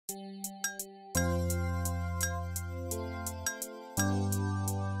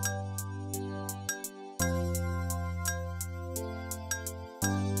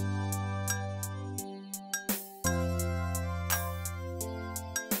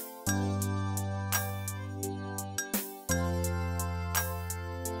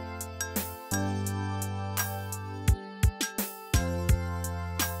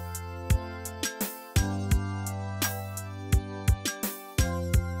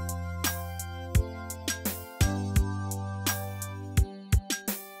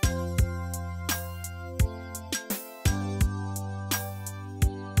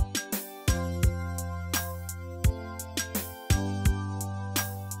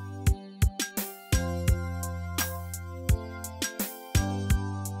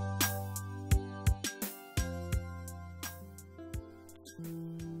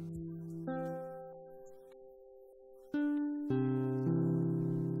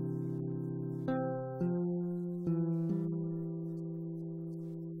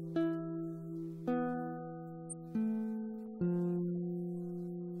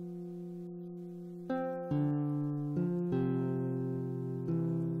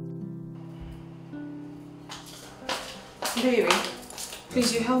Baby,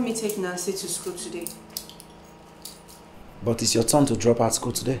 please you help me take Nancy to school today. But it's your turn to drop out of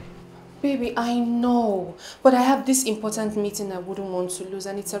school today. Baby, I know. But I have this important meeting I wouldn't want to lose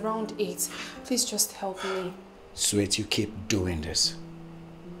and it's around 8. Please just help me. Sweet, you keep doing this.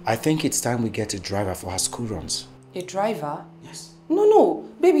 I think it's time we get a driver for her school runs. A driver? Yes. No.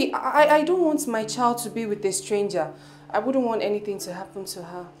 Baby, I don't want my child to be with a stranger. I wouldn't want anything to happen to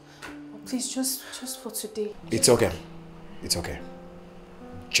her. Please, just for today. It's okay. It's okay.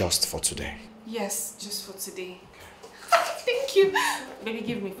 Just for today. Yes, just for today. Thank you. Baby,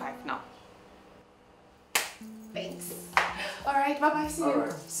 give me 5 now. Thanks. Alright, bye-bye. See you.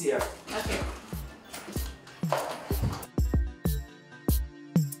 Alright, see ya. Okay.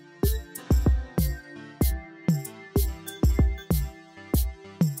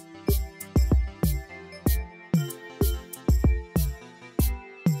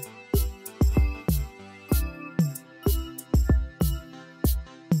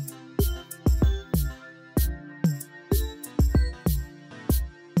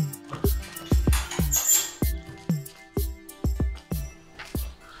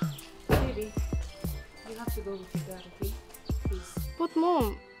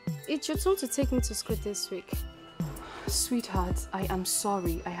 It's your turn to take me to school this week. Sweetheart, I am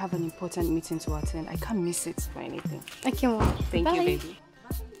sorry. I have an important meeting to attend. I can't miss it for anything. Okay, Mom. Thank Bye. you, baby.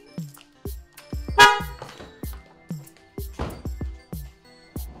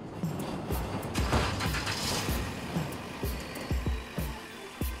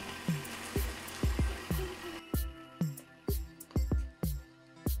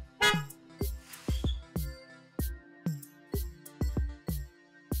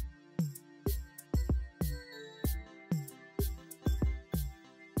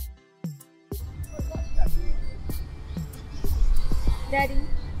 Daddy?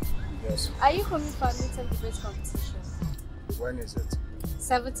 Yes. Are you coming for a midterm debate competition? When is it?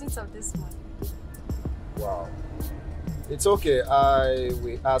 17th of this month. Wow. It's okay. I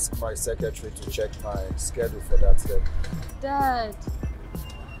will ask my secretary to check my schedule for that day. Dad,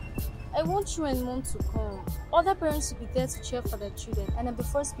 I want you and Mom to come. Other parents will be there to cheer for their children and I'm the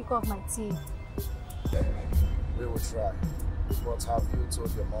first speaker of my team. We will try. But have you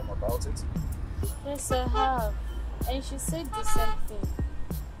told your mom about it? Yes, I have. And she said the same thing.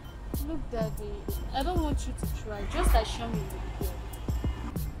 Look, Daddy, I don't want you to try. Just assure me you'll be there.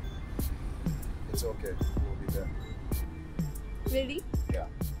 It's okay. We'll be there. Really? Yeah.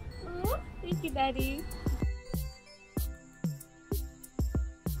 Oh, thank you, Daddy.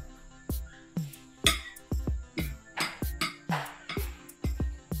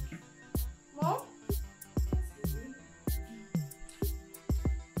 Mom?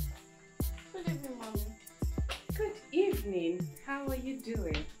 Good evening, Mommy. Good evening. How are you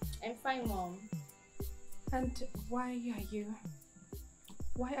doing? I'm fine, Mom. And why are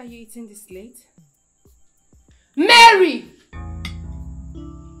you eating this late? Mary!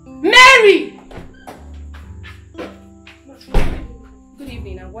 Mary! Good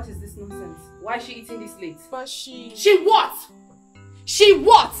evening, and what is this nonsense? Why is she eating this late? But she what? She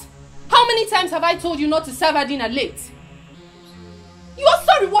what? How many times have I told you not to serve her dinner late? You are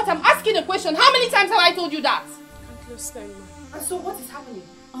sorry what? I'm asking a question. How many times have I told you that? And so what is happening?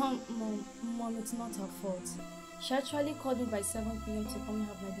 Mom, it's not her fault. She actually called me by 7 p.m. to come and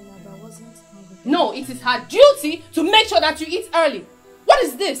have my dinner, but I wasn't hungry. No, it is her duty to make sure that you eat early. What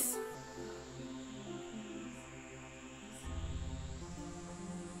is this?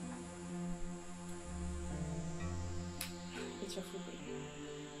 It's your food,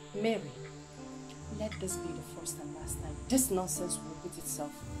 baby. Mary, let this be the first and last time. This nonsense will repeat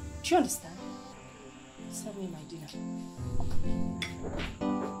itself. Do you understand? Serve me my dinner.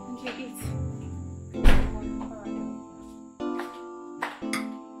 And you eat.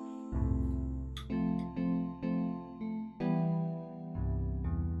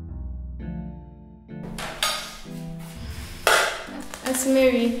 Auntie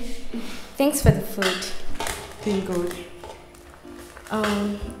Mary, thanks for the food. Thank God.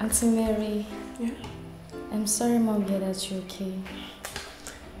 Auntie Mary. Yeah? I'm sorry, Mom, yeah, that you're okay.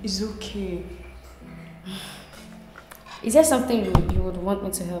 It's okay. Is there something you would want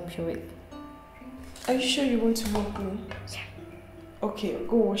me to help you with? Are you sure you want to help me? Yeah. Okay,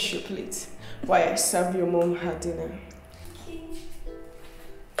 go wash your plate while I serve your mom her dinner.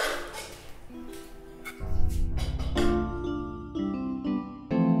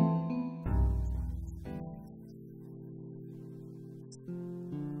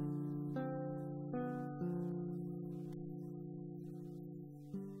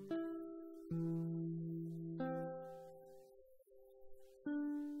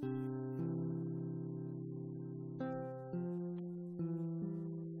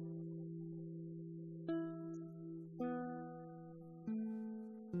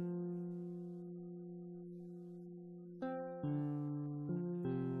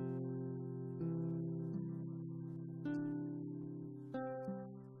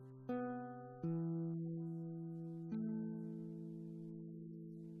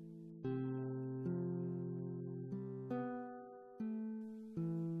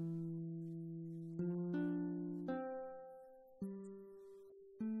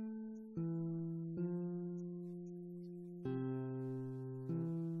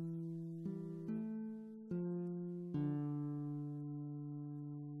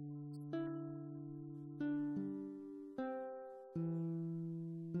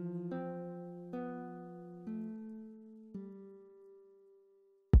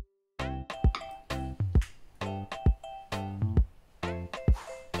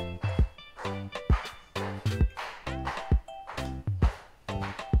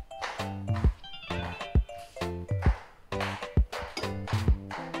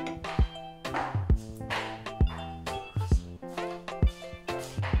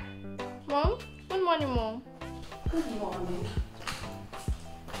 Good morning.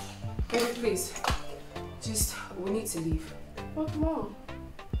 Baby, please. We need to leave. But Mom,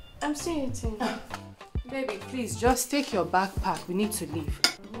 I'm still eating. Baby, please, just take your backpack. We need to leave.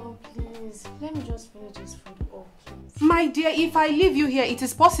 Mom, please. Let me just finish this food off, please. My dear, if I leave you here, it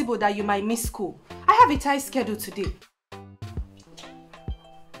is possible that you might miss school. I have a tight schedule today.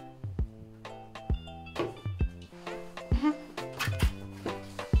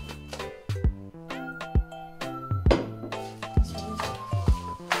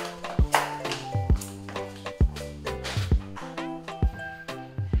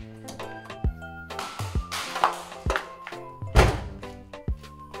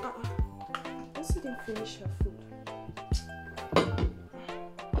 Finish her food.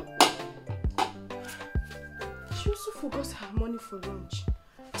 She also forgot her money for lunch.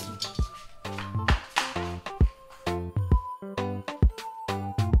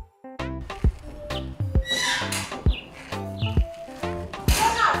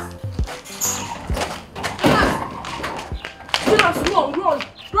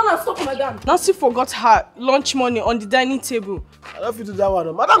 Run and stop madam. Nancy forgot her lunch money on the dining table. I don't fit do that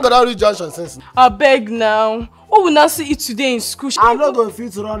one. Madam got reach junction since. I beg now. What will Nancy eat today in school? I'm not going to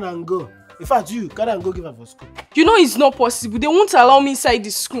fit run and go. In fact, you carry and go give her for school. You know it's not possible. They won't allow me inside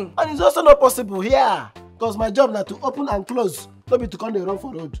the school. And it's also not possible here. Because my job now to open and close. Not be to come and run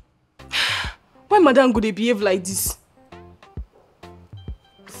for road. Why madam go they behave like this?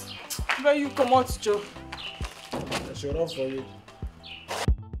 Where you come out, Joe? I should run for you.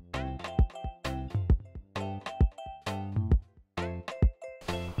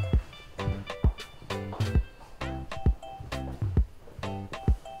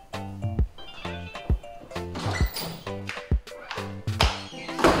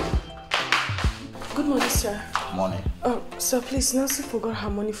 Good morning, sir. Morning. Sir, please, Nancy forgot her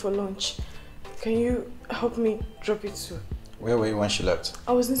money for lunch. Can you help me drop it to her? Where were you when she left?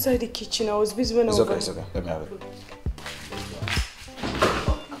 I was inside the kitchen. I was busy when I was... It's okay. Let me have it.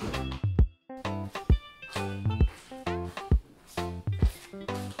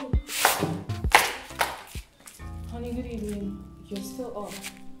 Honey, good evening. You're still up.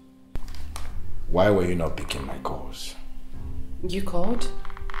 Why were you not picking my calls? You called?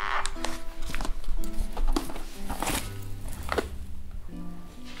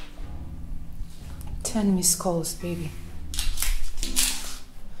 Ten missed calls, baby.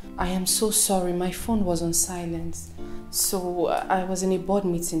 I am so sorry. My phone was on silent. So I was in a board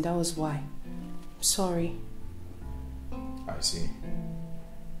meeting. That was why. Sorry. I see.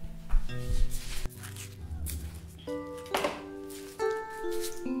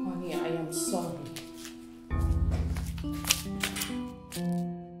 Honey, I am sorry.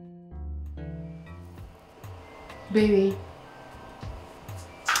 Baby.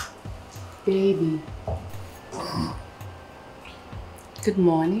 Baby. Good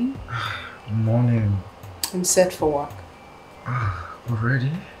morning. Good morning. I'm set for work.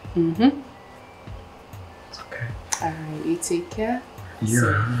 Already? Mm-hmm. It's okay. Alright, you take care. You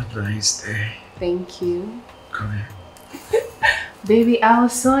have a nice day. Thank you. Come here. Baby, I will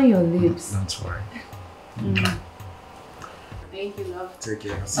saw your lips. Don't worry. Thank you, love. Take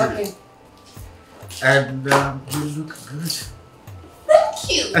care. Okay. And you look good. Thank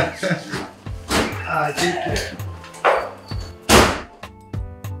you. Take care.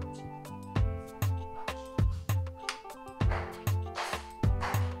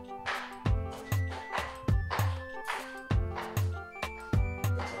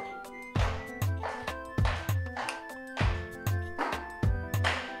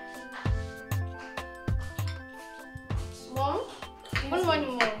 Mom? Good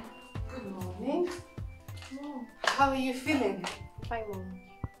morning, Mom. Good morning. Mom. How are you feeling? Fine,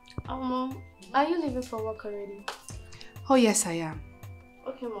 Mom. Mom, are you leaving for work already? Oh, yes, I am.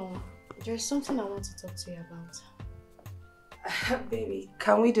 Okay, Mom. There's something I want to talk to you about. Baby,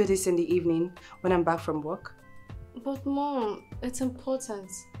 can we do this in the evening when I'm back from work? But Mom, it's important.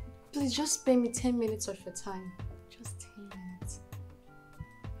 Please just spare me 10 minutes of your time. Just 10 minutes.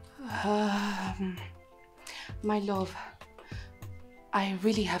 My love, I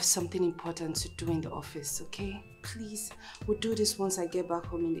really have something important to do in the office, okay? Please, we'll do this once I get back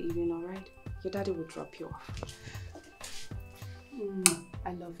home in the evening, alright? Your daddy will drop you off.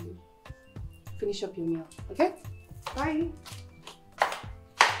 I love you. Finish up your meal, okay? Bye.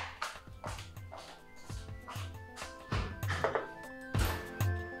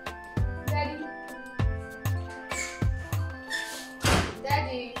 Daddy.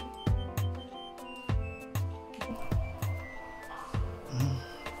 Daddy.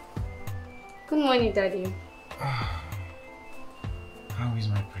 Good morning, Daddy. How is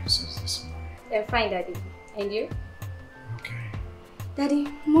my princess this morning? Yeah, fine, Daddy. And you? Okay. Daddy,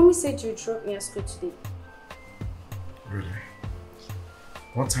 Mommy said you dropped me at school today. Really?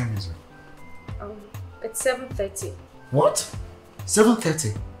 What time is it? It's 7:30. What?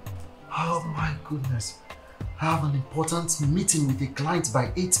 7:30? Oh my goodness. I have an important meeting with a client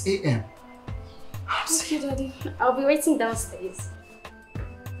by 8 a.m. Okay, Daddy. I'll be waiting downstairs.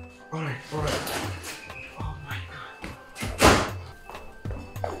 Alright. Oh my God.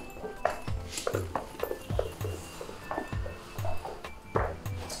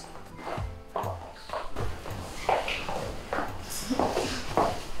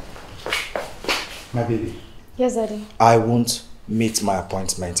 My baby. Yes, Daddy. I won't meet my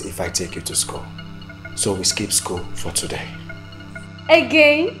appointment if I take you to school. So we skip school for today.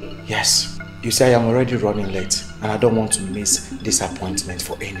 Again? Yes. You say I am already running late and I don't want to miss this appointment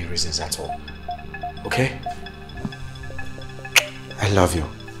for any reasons at all. Okay? I love you.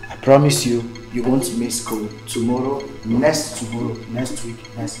 I promise you, you won't miss school tomorrow, next week,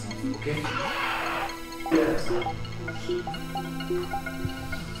 next month. Okay? Yes.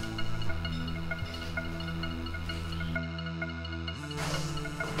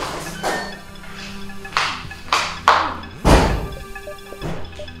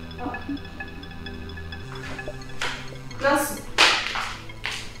 Nancy,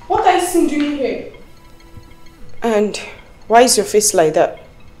 what are you doing here? And why is your face like that?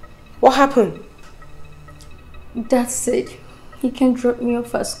 What happened? Dad said he can drop me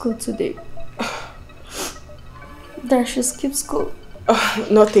off at school today. That I should skip school.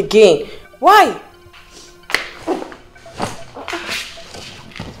 Not again. Why?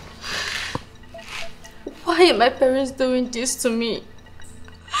 Why are my parents doing this to me?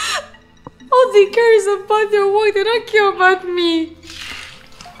 All they care is about their work. They don't care about me.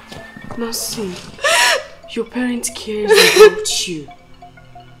 Nancy, your parents care about you.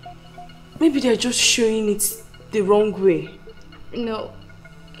 Maybe they're just showing it the wrong way. No.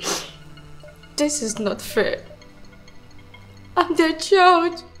 This is not fair. I'm their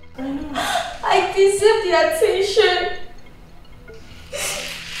child. I know. I deserve the attention.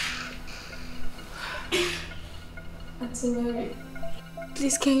 Auntie Mary,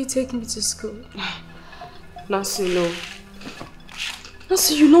 please can you take me to school? Nancy, no.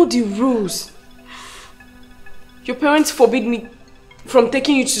 Nancy, you know the rules. Your parents forbid me from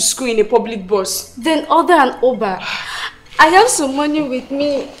taking you to school in a public bus. Then order an Uber. I have some money with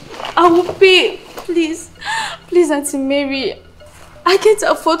me. I will pay. Please. Please, Auntie Mary. I can't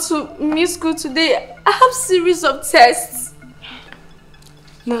afford to miss school today. I have series of tests.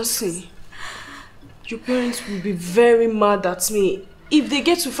 Nancy, your parents will be very mad at me if they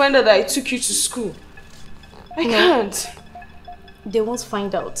get to find out that I took you to school. I can't. They won't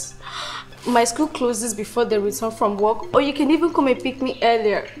find out. My school closes before they return from work, or you can even come and pick me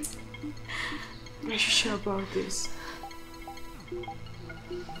earlier. Are you sure about this?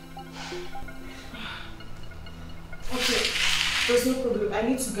 Okay, there's no problem. I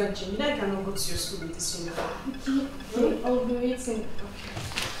need to get you. You know I cannot go to your school with this uniform. Okay, I'll be waiting.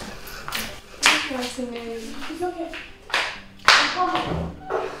 Okay. Auntie Mary. It's okay.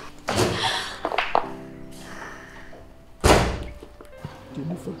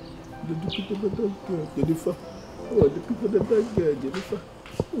 Jennifer, the people that don't care, Jennifer. Oh, the people that don't care, Jennifer.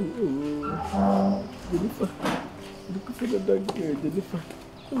 Oh, Jennifer. The people that don't care, Jennifer.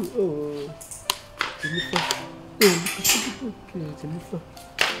 Oh, Jennifer. Oh, the people that don't care, Jennifer.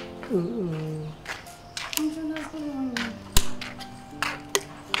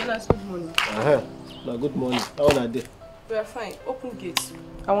 Jonas, good morning. Now, good morning. How are they? We are fine. Open gate.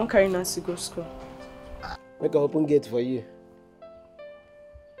 I won't carry Nancy go to school. Make an open gate for you.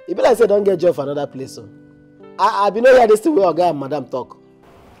 If I say don't get job for another place, so I be know here this thing where Oga and Madam talk.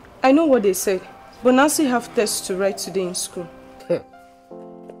 I know what they said, but Nancy have tests to write today in school.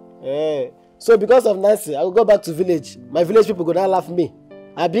 Hey, so because of Nancy, I will go back to village. My village people go down laugh me.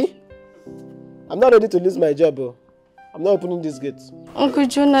 Abi? I'm not ready to lose my job, bro. I'm not opening this gate. Uncle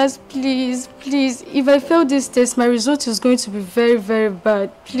Jonas, please, please. If I fail this test, my result is going to be very, very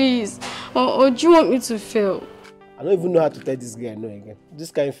bad. Please. Or do you want me to fail? I don't even know how to tell this guy no again.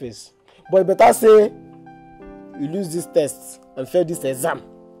 This kind of face. But you better say you lose this test and fail this exam.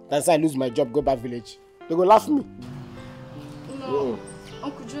 That's why I lose my job, go back village. They go laugh me. No.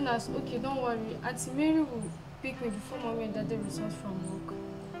 Uncle Jonas, okay, don't worry. Auntie Mary will pick me before Mommy and Daddy returns from work.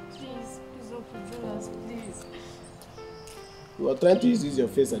 Please, please, Uncle Jonas, please. You are trying to use your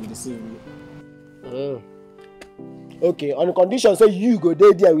face and deceive me. Okay, on the condition say you go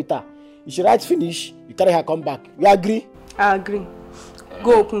there with her. You should write finish, you carry her come back. You agree? I agree.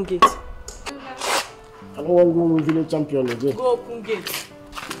 Go open gate. I don't want to go village champion again. Go open gate.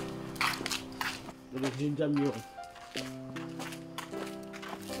 They will ginger me up.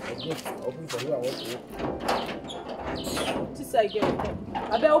 I'll open for you. I want to open. This I get.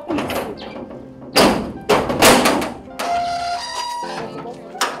 I better open it.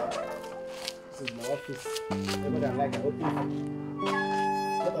 This is my office. Everybody I like, I open.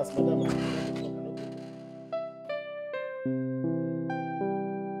 Let us, madam.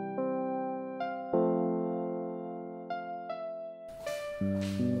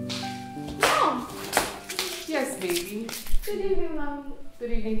 Mom! Yes, baby. Good evening, Mommy.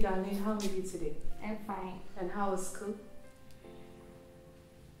 Good evening, darling. How are you today? I'm fine. And how was school?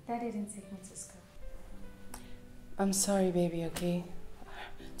 Daddy didn't take me to school. I'm sorry, baby, okay?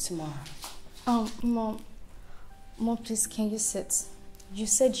 Tomorrow. Mom, please, can you sit? You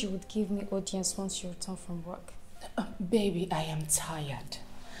said you would give me audience once you return from work. Baby, I am tired.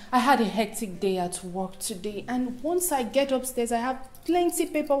 I had a hectic day at work today, and once I get upstairs, I have plenty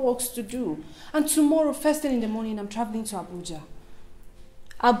paperwork to do. And tomorrow, first thing in the morning, I'm traveling to Abuja.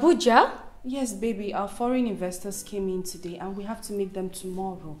 Abuja? Yes, baby, our foreign investors came in today, and we have to meet them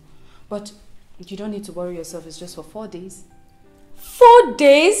tomorrow. But you don't need to worry yourself, it's just for 4 days. 4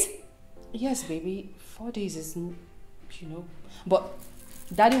 days? Yes, baby, 4 days is, but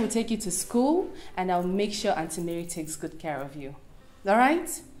Daddy will take you to school, and I'll make sure Auntie Mary takes good care of you. All right?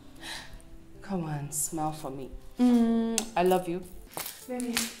 Come on, smile for me. I love you.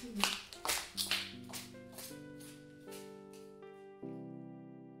 Baby.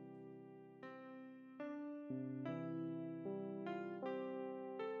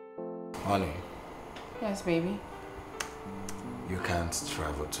 Honey, Yes, baby. you can't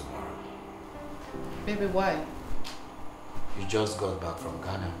travel tomorrow. Baby, why? You just got back from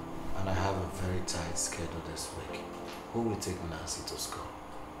Ghana, and I have a very tight schedule this week. Who will take Nancy to school?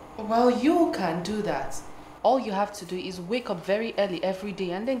 Well, you can do that. All you have to do is wake up very early every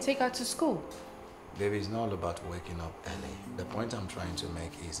day and then take her to school. Baby, it's not all about waking up early. The point I'm trying to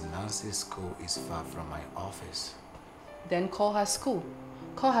make is Nancy's school is far from my office. Then call her school.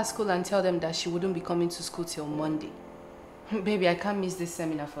 Call her school and tell them that she wouldn't be coming to school till Monday. Baby, I can't miss this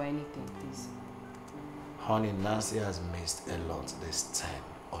seminar for anything, please. Honey, Nancy has missed a lot this time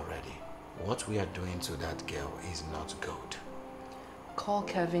already. What we are doing to that girl is not good. Call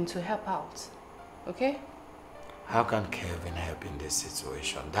Kevin to help out, okay? How can Kevin help in this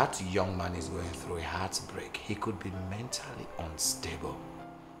situation? That young man is going through a heartbreak. He could be mentally unstable.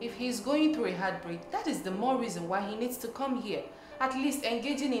 If he's going through a heartbreak, that is the more reason why he needs to come here. At least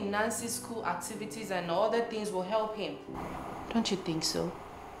engaging in Nancy's school activities and other things will help him. Don't you think so?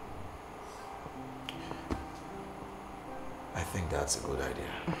 I think that's a good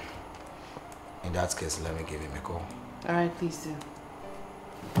idea. In that case, let me give him a call. All right, please do.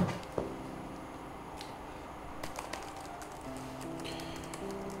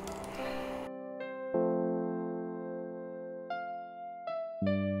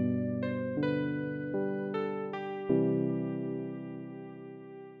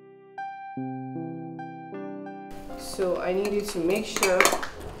 So I need you to make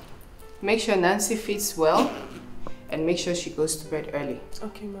sure Nancy fits well and make sure she goes to bed early.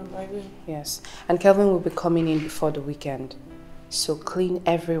 Okay, Mom, I will. Yes, and Kelvin will be coming in before the weekend. So clean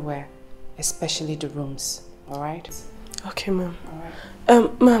everywhere, especially the rooms, all right? Okay, Mom. All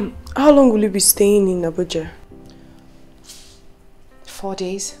right. Mom, how long will you be staying in Abuja? 4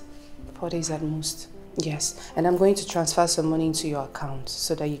 days. 4 days at most. Yes, and I'm going to transfer some money into your account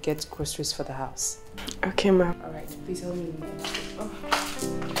so that you get groceries for the house. Okay, Mom. All right, please help me.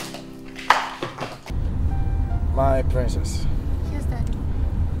 My princess, Yes, Daddy.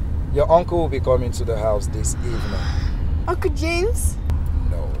 your uncle will be coming to the house this evening. Uncle James?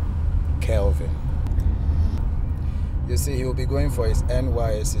 No, Kelvin. You see, he will be going for his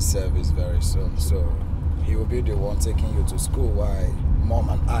NYSC service very soon, so he will be the one taking you to school while Mom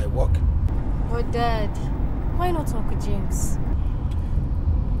and I work. But Dad, why not Uncle James?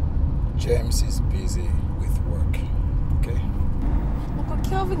 James is busy with work, okay? Uncle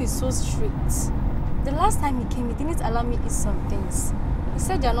Kelvin is so strict. The last time he came, he didn't allow me to eat some things. He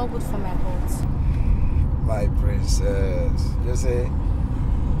said they're not good for my health. My princess, you see,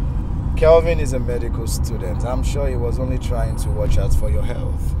 Kelvin is a medical student. I'm sure he was only trying to watch out for your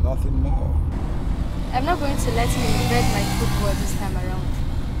health, nothing more. I'm not going to let him invade my football this time around.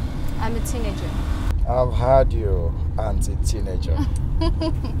 I'm a teenager. I've had you, anti-teenager.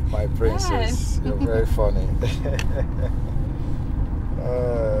 My princess, you're very funny.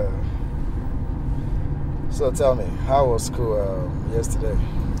 So tell me, how was school yesterday?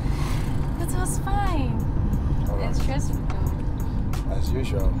 It was fine. Right. It's stressful though. As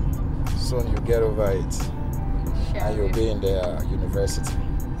usual. Soon you get over it. Sure. And you'll be in the university.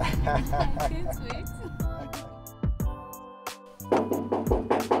 I can't wait.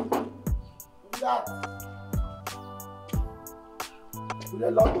 That. With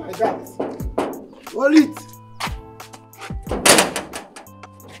a lot like that. Hold it.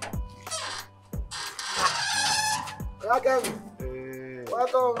 Kevin. Hey.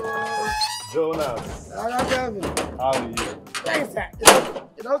 Welcome. Jonas. Kevin. How are you? Thanks, sir.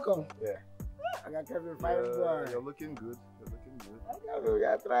 You don't come. Yeah. I got Kevin, fine boy. You're looking good. You're looking good. Kevin, we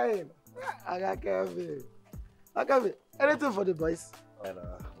are trying. I got Kevin. Kevin, anything for the boys? And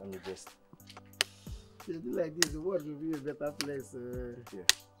let me just. You do like this, the world will be a better place.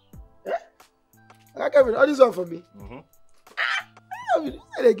 Yeah. I got Kevin, all this one for me. Mm-hmm. I mean,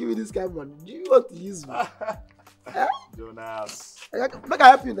 they give you this kind of money. Do you want to use me? Jonas. Make I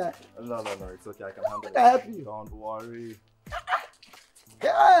help you now. No, it's okay. I can handle it. Make I help you. Don't worry.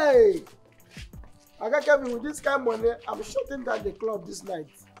 Hey! I got Kevin with this kind of money. I'm shutting down the club this night.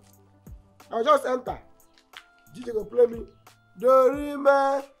 I'll just enter. DJ go play me.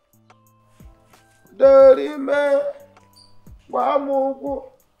 Dorime. Wamuku.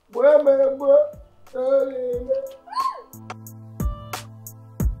 Dorime.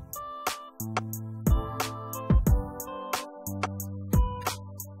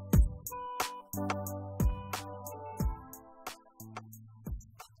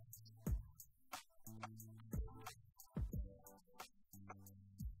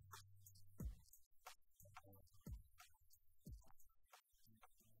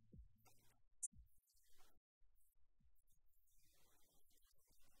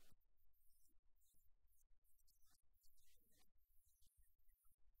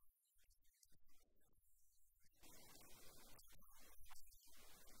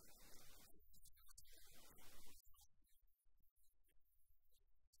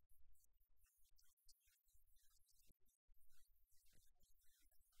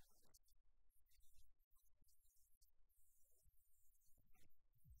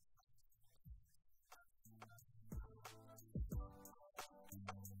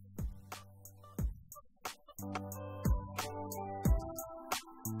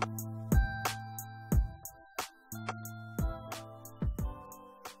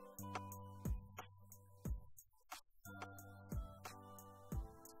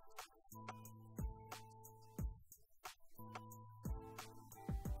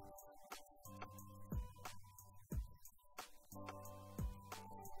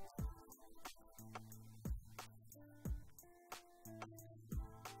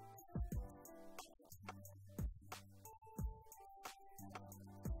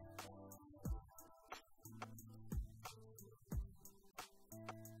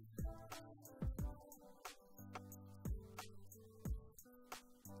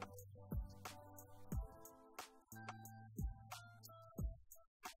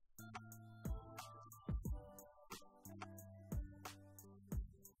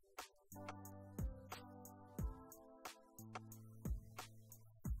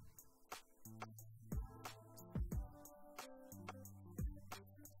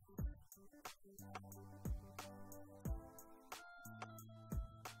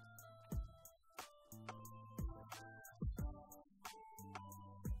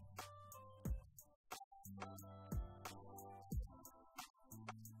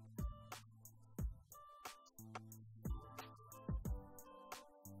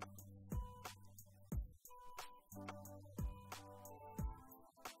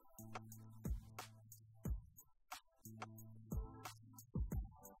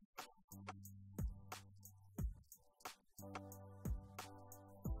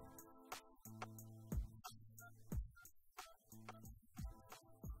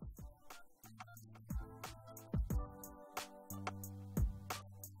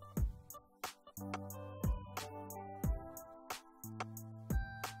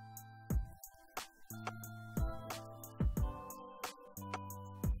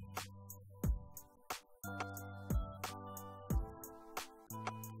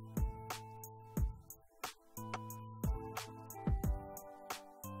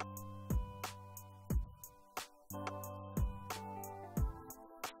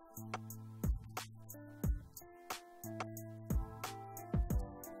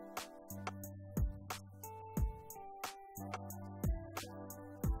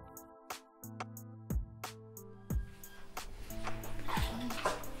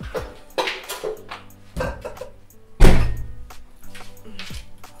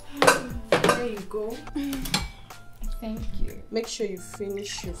 Go. Thank you. Make sure you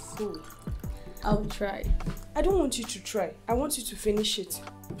finish your food. I'll try. I don't want you to try. I want you to finish it.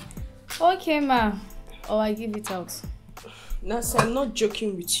 Okay, ma. Or I give it out. Nancy, I'm not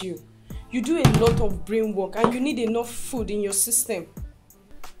joking with you. You do a lot of brain work and you need enough food in your system.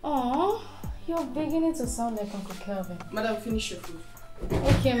 Oh, you're beginning to sound like Uncle Kelvin. Madam, finish your food.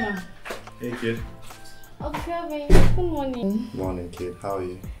 Okay, ma. Hey, kid. Uncle Kelvin, good morning. Morning, kid. How are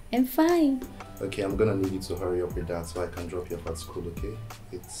you? I'm fine. Okay, I'm gonna need you to hurry up with that so I can drop you off at school, okay?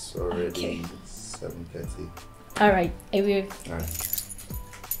 It's already 7:30. Alright, I will. Alright.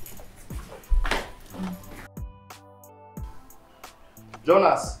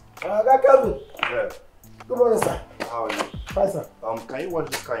 Jonas! Kelvin. Yeah. Good morning, sir. How are you? Fine, sir. Can you watch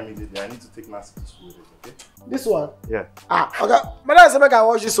this car immediately? I need to take Nancy to school, okay? This one? Yeah. Okay. But I said I can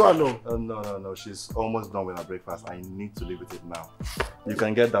watch this one, no. No. She's almost done with her breakfast. I need to leave with it now. You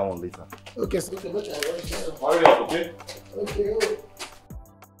can get that one later. Okay, sir. Okay, watch this one. Hurry up, okay? Okay.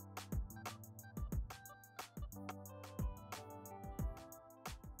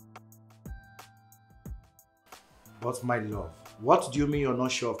 But my love, what do you mean you're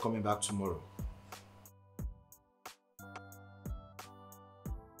not sure of coming back tomorrow?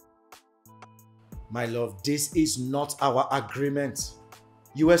 My love, this is not our agreement.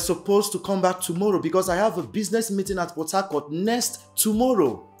 You were supposed to come back tomorrow because I have a business meeting at Port Harcourt next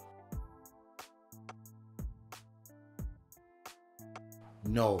tomorrow.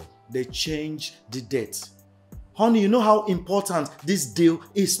 No, they changed the date. Honey, you know how important this deal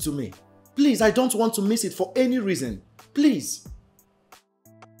is to me. Please, I don't want to miss it for any reason. Please.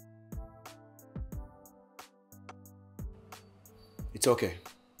 It's okay.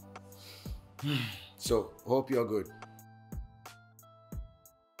 So, hope you're good.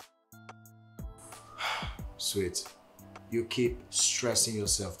 Sweet, you keep stressing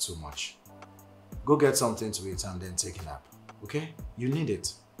yourself too much. Go get something to eat and then take a nap, okay? You need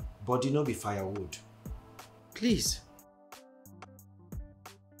it. Body no be firewood. Please.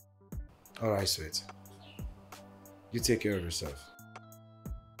 Alright, sweet. You take care of yourself.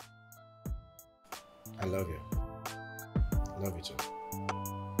 I love you. I love you too.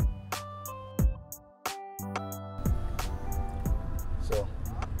 So,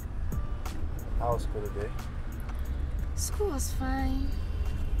 how was school today? School was fine.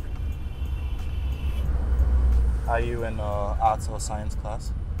 Are you in arts or science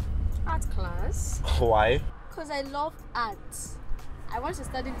class? Art class? Why? Because I love art. I want to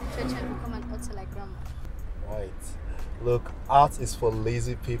study literature and become an author like grandma. Right. Look, art is for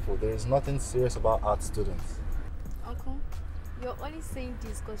lazy people. There is nothing serious about art students. Uncle, you're only saying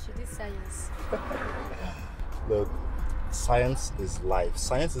this because you did science. Look, science is life.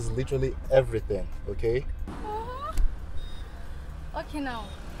 Science is literally everything, okay? Okay now.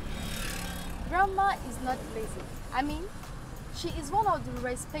 Grandma is not lazy. I mean, she is one of the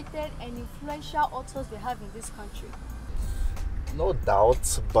respected and influential authors we have in this country. No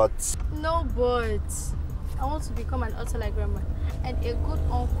doubt, but... No, but I want to become an author like grandma. And a good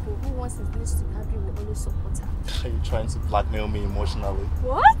uncle who wants his niece to be happy will always support her. Are you trying to blackmail me emotionally?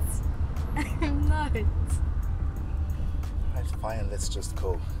 What? I'm not. Right, fine, let's just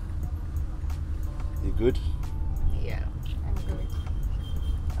go. You good? Yeah, I'm good.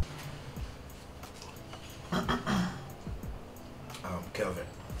 Kelvin.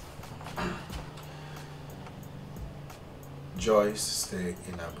 Joy's stay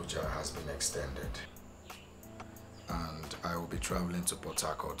in Abuja has been extended. And I will be traveling to Port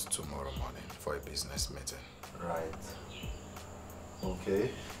Harcourt tomorrow morning for a business meeting. Right.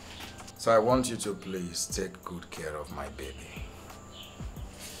 Okay. So I want you to please take good care of my baby.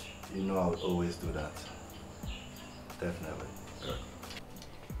 You know I would always do that. Definitely. Good.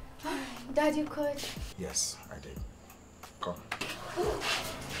 Dad, you could. Yes, I did. Come.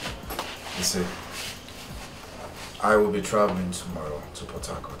 You see, I will be traveling tomorrow to Port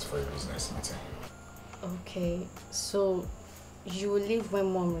Harcourt for a business meeting. Okay, so you will leave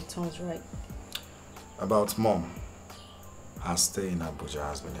when Mom returns, right? About Mom, her stay in Abuja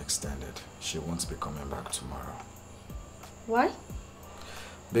has been extended. She won't be coming back tomorrow. Why?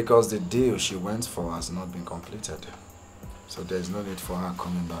 Because the deal she went for has not been completed. So there's no need for her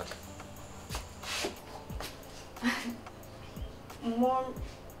coming back. Mom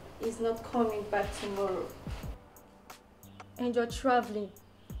is not coming back tomorrow. And you're traveling.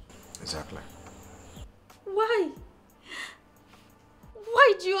 Exactly. Why?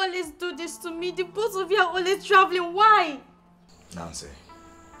 Why do you always do this to me? The both of you are always traveling. Why? Nancy,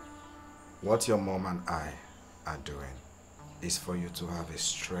 what your mom and I are doing is for you to have a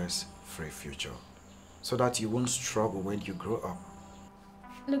stress-free future so that you won't struggle when you grow up.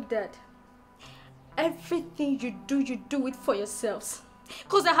 Look, Dad. Everything you do it for yourselves.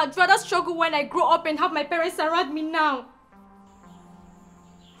 Because I had rather struggle when I grow up and have my parents around me now.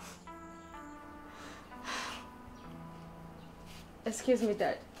 Excuse me,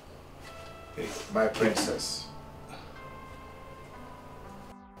 Dad. Hey, my princess.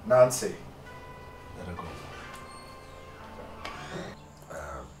 Nancy. Let her go.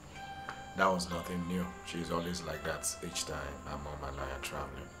 That was nothing new. She's always like that each time I'm on my line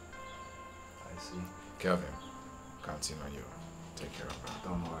traveling. I see. Kelvin, counting on you. Take care of her.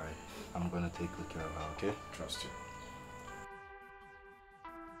 Don't worry. I'm gonna take good care of her, okay? Trust you.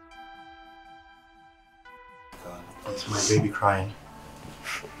 Is my baby crying?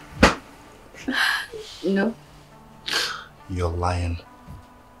 No. You're lying.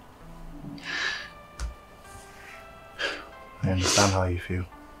 I understand how you feel.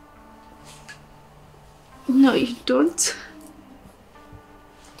 No, you don't.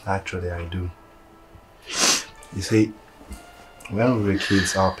 Actually, I do. You see, when we were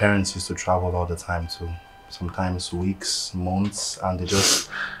kids, our parents used to travel all the time too. Sometimes weeks, months, and they just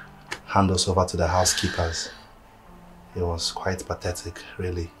hand us over to the housekeepers. It was quite pathetic,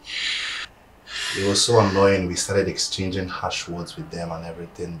 really. It was so annoying. We started exchanging harsh words with them and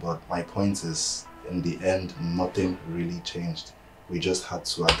everything, but my point is, in the end, nothing really changed. We just had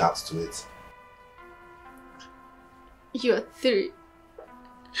to adapt to it. You're 3.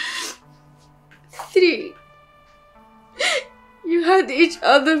 3. You had each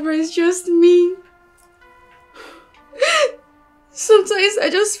other, but it's just me. Sometimes I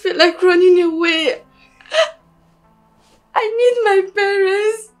just feel like running away. I need my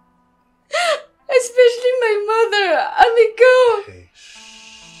parents. Especially my mother. I'm a girl. Okay,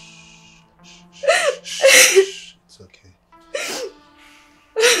 shh. It's okay.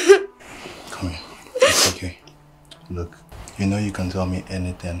 Come here. It's okay. Look, you know you can tell me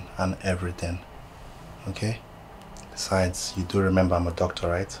anything and everything. Okay? Besides, you do remember I'm a doctor,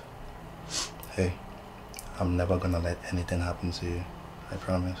 right? Hey, I'm never gonna let anything happen to you. I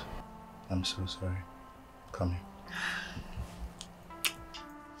promise. I'm so sorry. Come here.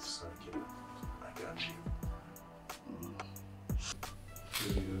 Sorry, kid. I got you.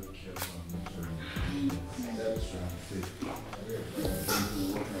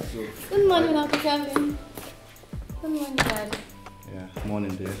 Good morning, Uncle Kevin. Good morning, Dad. Yeah,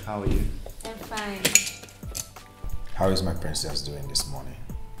 morning dear. How are you? I'm fine. How is my princess doing this morning?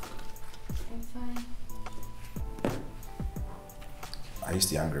 I'm fine. Are you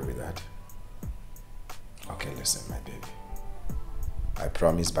still angry with that? Okay, listen, my baby. I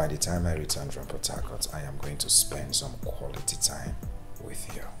promise by the time I return from Port Harcourt, I am going to spend some quality time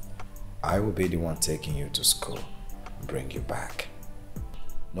with you. I will be the one taking you to school, bring you back.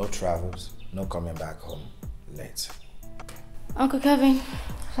 No travels, no coming back home late. Uncle Kevin,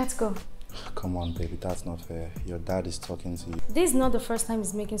 let's go. Come on, baby, that's not fair. Your dad is talking to you. This is not the first time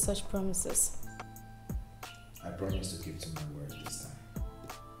he's making such promises. I promise to keep to my word this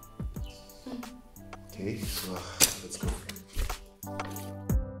time. Okay, so let's go.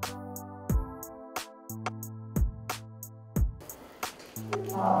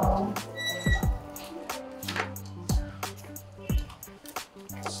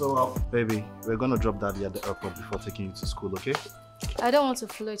 So, baby, we're gonna drop Daddy at the airport before taking you to school, okay? I don't want to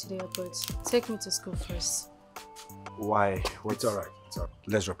follow you to the airport. Take me to school first. Why? It's alright. It's alright.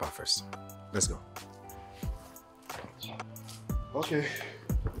 Let's drop her first. Let's go. Okay.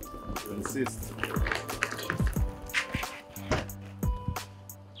 You insist.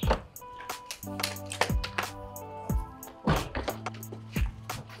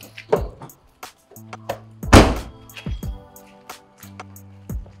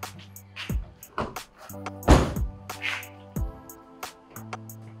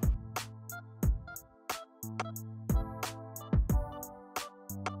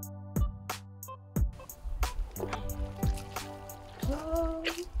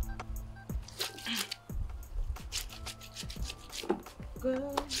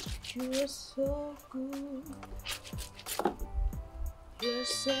 Girl, you're so good. You're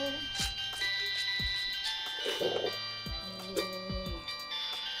so...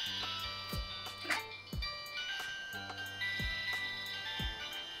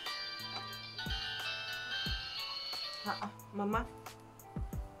 Mama?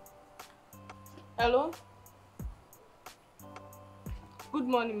 Hello? Good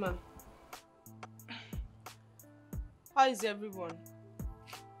morning, ma'am. How is everyone?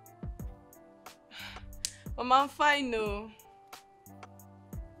 Mama, I'm fine, no.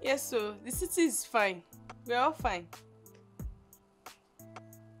 Yes, so the city is fine. We're all fine.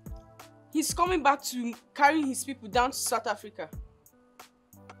 He's coming back to carry his people down to South Africa.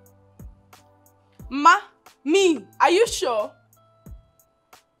 Ma, me, are you sure?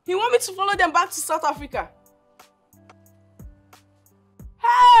 He want me to follow them back to South Africa.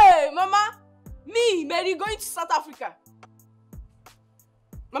 Hey, Mama, me, Mary, going to South Africa.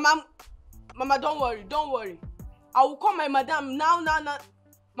 Mama, don't worry. I will call my madam now.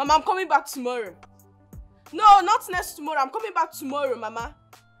 Mama, I'm coming back tomorrow. No, not next tomorrow. I'm coming back tomorrow, Mama.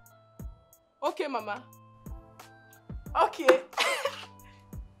 Okay, Mama. Okay.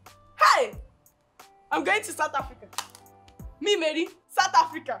 Hey! I'm going to South Africa. Me, Mary, South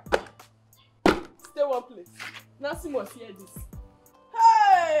Africa. Stay one place. Nancy must hear this.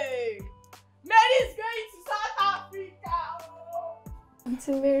 Hey! Mary is going to South Africa!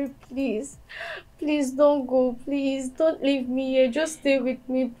 Auntie Mary, please. Please don't go, please. Don't leave me here. Just stay with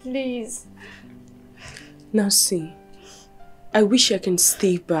me, please. Nancy, I wish I can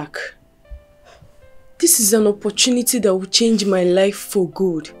stay back. This is an opportunity that will change my life for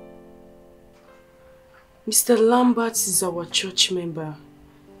good. Mr. Lambert is our church member.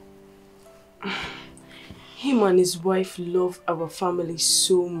 Him and his wife love our family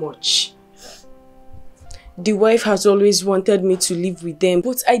so much. The wife has always wanted me to live with them,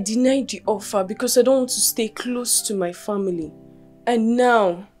 but I denied the offer because I don't want to stay close to my family. And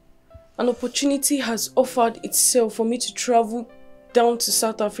now, an opportunity has offered itself for me to travel down to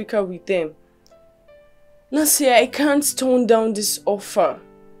South Africa with them. Nancy, I can't turn down this offer.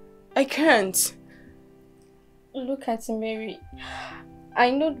 I can't. Look at Mary. I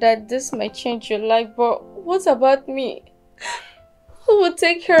know that this might change your life, but what about me? Who would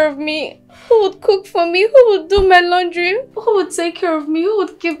take care of me? Who would cook for me? Who would do my laundry? Who would take care of me? Who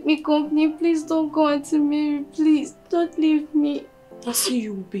would keep me company? Please don't go, Auntie Mary. Please, don't leave me. Nancy,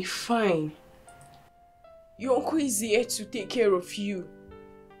 you will be fine. Your uncle is here to take care of you.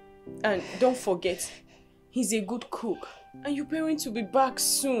 And don't forget, he's a good cook. And your parents will be back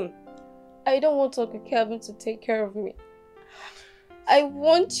soon. I don't want Uncle Kelvin to take care of me. I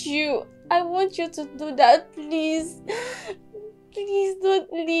want you. I want you to do that, please. Please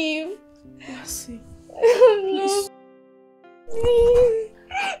don't leave. Nancy, No. Please.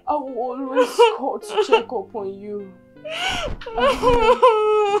 I will always call to check up on you.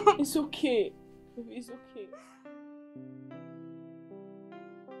 It's okay. It's okay.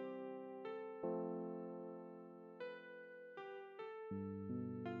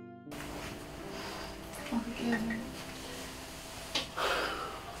 Okay.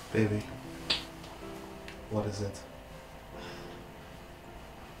 Baby, what is it?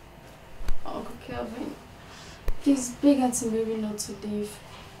 Uncle Kelvin, please beg Auntie Mary not to leave.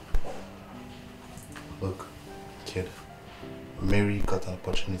 Look, kid, Mary got an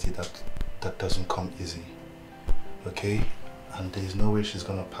opportunity that doesn't come easy, okay? And there's no way she's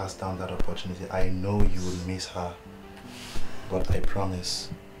gonna pass down that opportunity. I know you will miss her, but I promise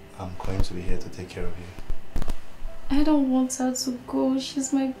I'm going to be here to take care of you. I don't want her to go.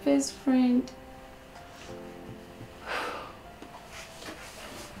 She's my best friend.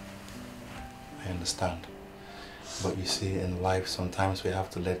 I understand. But you see, in life, sometimes we have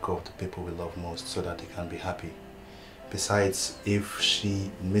to let go of the people we love most so that they can be happy. Besides, if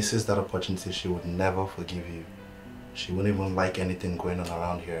she misses that opportunity, she would never forgive you. She wouldn't even like anything going on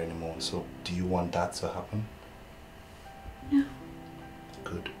around here anymore. So, do you want that to happen? Yeah.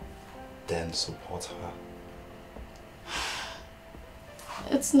 Good. Then support her.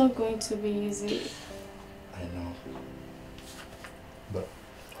 It's not going to be easy. I know. But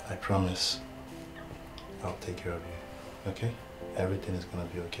I promise I'll take care of you, okay? Everything is gonna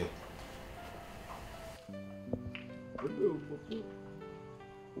be okay.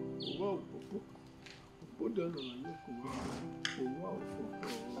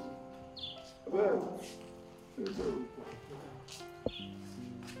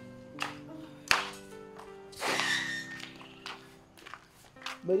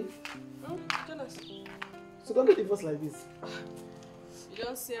 Mary, Jonas, so don't leave us like this. you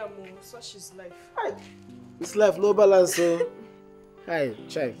don't say I'm such is life. Hi. This life no balance, so. Hi,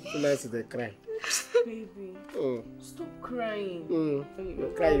 Chai. So nice to cry. Baby, Oh. stop crying. Your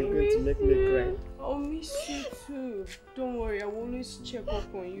cry is going to make me cry. I'll miss you too. Don't worry, I will always check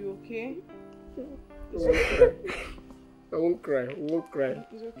up on you, okay? I won't cry. I won't cry.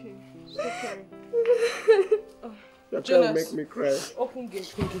 It's okay. Stop crying. Your cry will make me cry. Open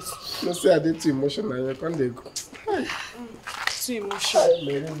gate, open gate. No say I did too emotional. You can't go. Too emotional.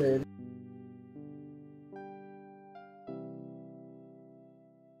 Mary.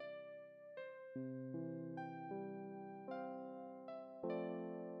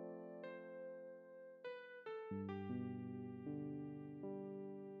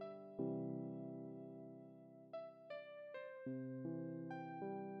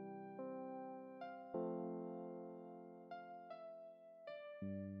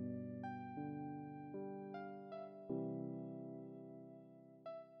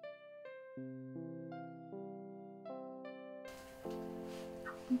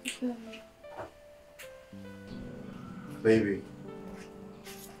 Baby.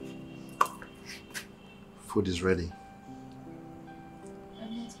 Food is ready.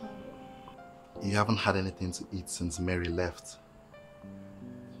 I'm not hungry. You haven't had anything to eat since Mary left.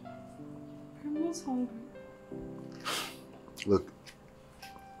 I'm not hungry. Look,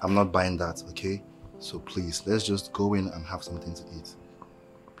 I'm not buying that, okay? So please, let's just go in and have something to eat.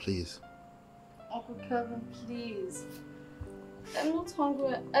 Please. Uncle Kevin, please. I'm not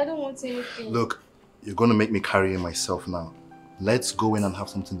hungry. I don't want anything. Look, you're going to make me carry it myself now. Let's go in and have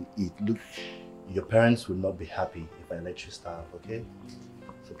something to eat. Look, your parents will not be happy if I let you starve, okay?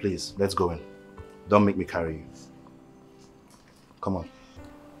 So please, let's go in. Don't make me carry you. Come on.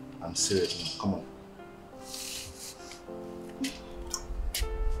 I'm serious now. Come on.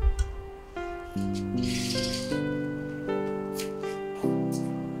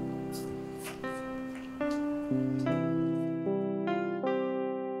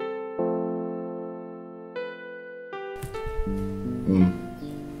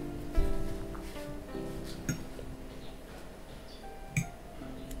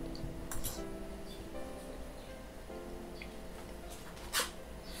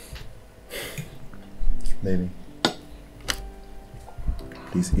 Baby,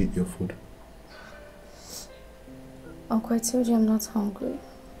 please eat your food. Uncle, I told you I'm not hungry.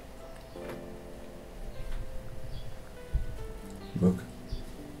 Look,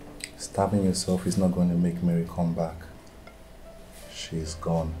 starving yourself is not going to make Mary come back. She's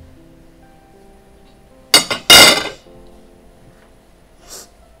gone.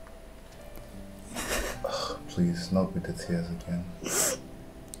 Please, not with the tears again.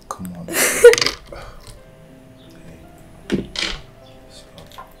 Come on. Okay.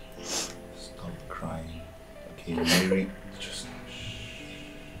 Stop crying. Okay, Mary, just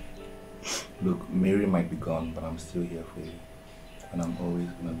look, Mary might be gone, but I'm still here for you. And I'm always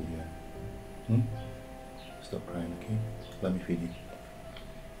gonna be here. Stop crying, okay? Let me feed you.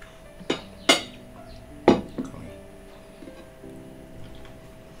 Come here.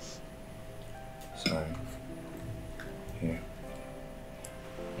 Sorry. Here.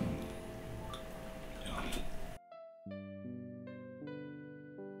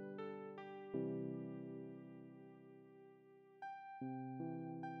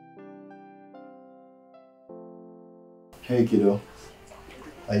 Hey kiddo,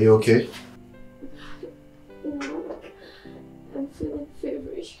 are you okay? No, I'm feeling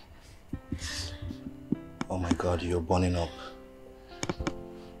feverish. Oh my god, you're burning up.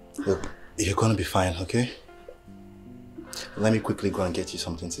 Look, you're gonna be fine, okay? Let me quickly go and get you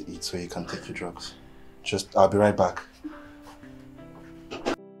something to eat so you can take your drugs. I'll be right back.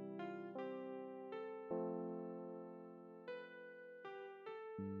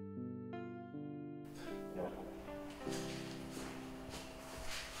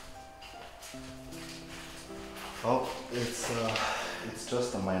 Oh, it's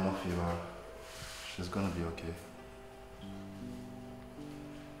just a minor fever. She's gonna be okay.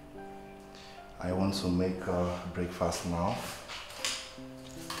 I want to make breakfast now.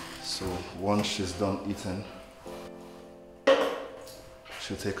 So once she's done eating,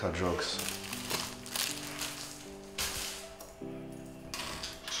 she'll take her drugs.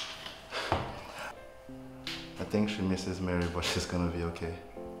 I think she misses Mary, but she's gonna be okay.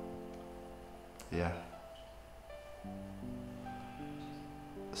 Yeah.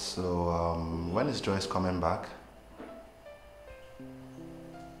 So, when is Joyce coming back?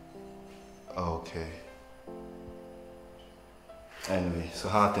 Okay. Anyway, so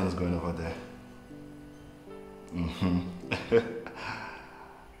how are things going over there?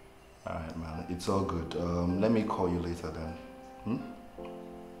 Alright, man, it's all good. Let me call you later then.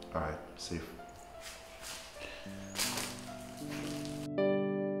 Alright, safe.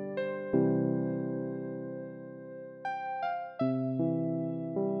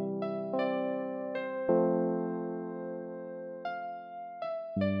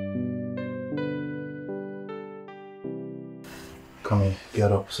 Come here,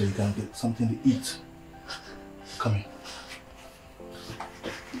 get up so you can get something to eat. Come here.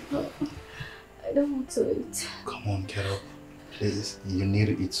 I don't want to eat. Come on, get up. Please, you need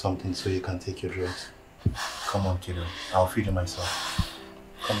to eat something so you can take your drugs. Come on, kiddo. I'll feed you myself.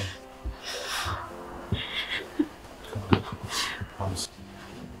 Come here. Come on. I'm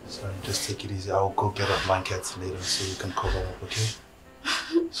sorry, just take it easy. I'll go get a blanket later so you can cover up, okay?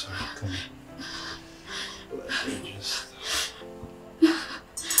 Sorry, come here. Let me just...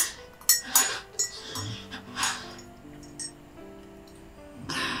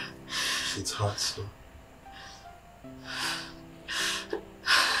 It's hot, so...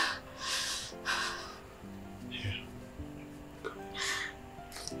 Here.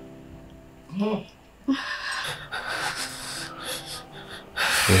 Here.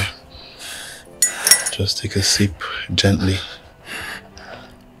 Just take a sip gently.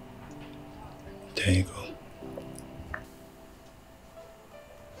 There you go.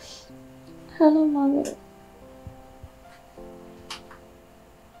 Hello, Mommy.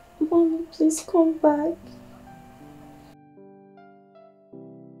 Mommy, please come back.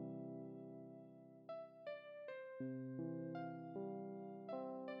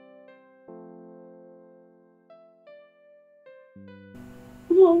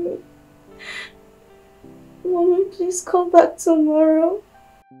 Mommy. Mommy, please come back tomorrow.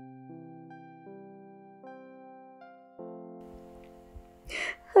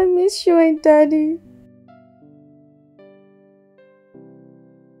 I miss you and Daddy.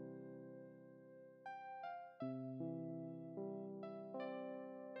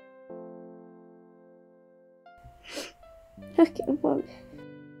 Okay, Mommy.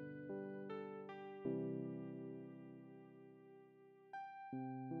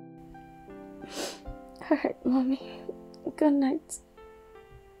 Alright, Mommy. Good night.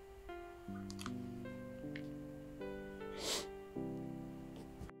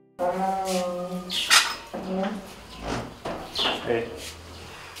 Hey.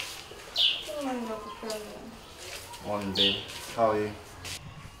 Morning, babe. How are you?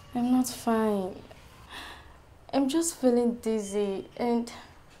 I'm not fine. I'm just feeling dizzy and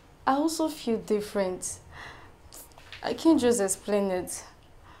I also feel different. I can't just explain it.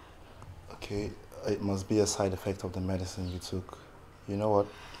 Okay, it must be a side effect of the medicine you took. You know what?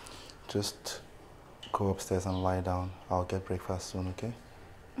 Just go upstairs and lie down. I'll get breakfast soon, okay?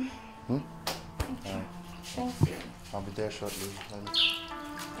 Okay. Alright. Thank you. I'll be there shortly.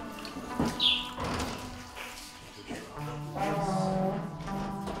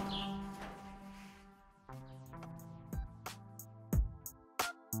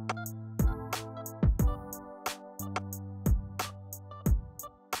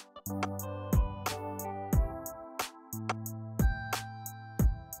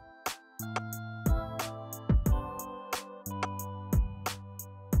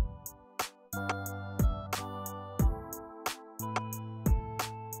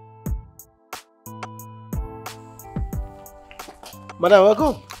 Madam,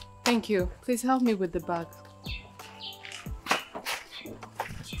 welcome. Thank you. Please help me with the bag.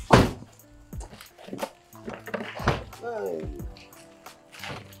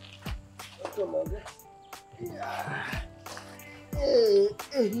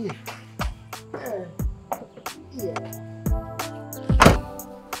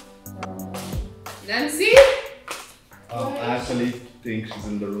 Nancy? I actually think she's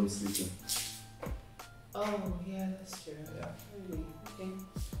in the room sleeping. Oh, yeah, that's true. Yeah. Really? Okay.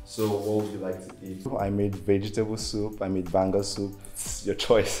 So what would you like to eat? I made vegetable soup, I made banga soup. It's your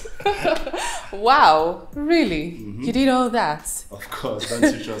choice. Wow, really? You did all that? Of course,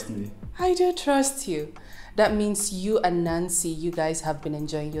 don't you trust me? I do trust you. That means you and Nancy, you guys have been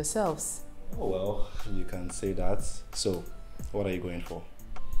enjoying yourselves. Oh well, you can say that. So, what are you going for?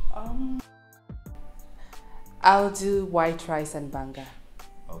 I'll do white rice and banga.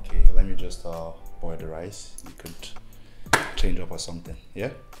 Okay, let me just boil the rice. You could change up or something,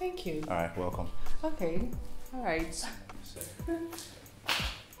 yeah? Thank you. Alright, welcome. Okay, all right.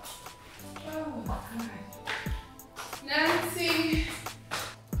 Oh, God. Nancy!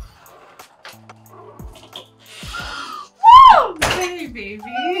 Oh, hey,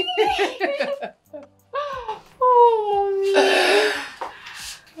 baby! Oh,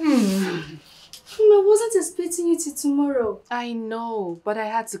 Mommy. I wasn't expecting you till tomorrow. I know, but I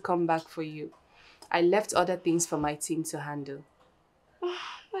had to come back for you. I left other things for my team to handle.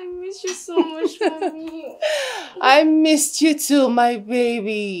 I miss you so much, Mommy. I missed you too, my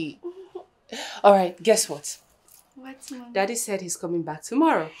baby. All right, guess what? What, Mommy? Daddy said he's coming back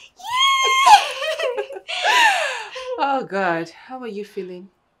tomorrow. Oh, God. How are you feeling?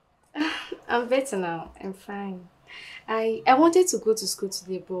 I'm better now. I'm fine. I wanted to go to school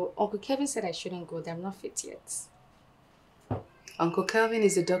today, but Uncle Kevin said I shouldn't go. That I'm not fit yet. Uncle Kelvin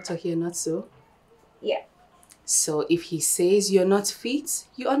is the doctor here, not so? Yeah. So if he says you're not fit,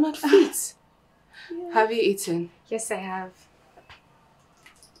 you are not fit. Yeah. Have you eaten? Yes, I have.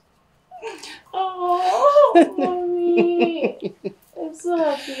 Oh, Mommy. I'm so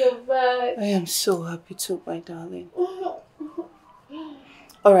happy you're back. I am so happy too, my darling.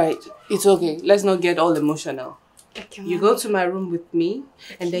 All right, it's okay. Let's not get all emotional. Okay, You go to my room with me,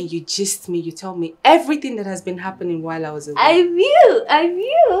 and then you gist me. You tell me everything that has been happening while I was away. I will.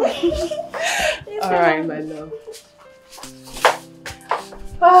 All right, my love.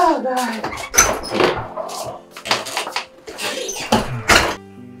 Oh, God.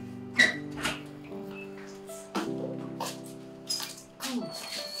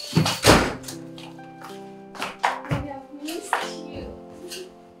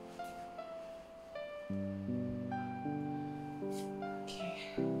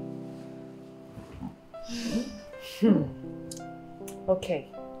 Okay.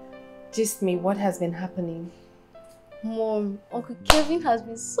 Gist me, what has been happening? Mom, Uncle Kevin has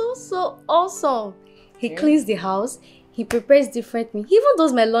been so awesome. He cleans the house, he prepares different meals, he even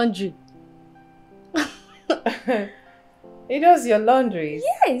does my laundry. He does your laundries?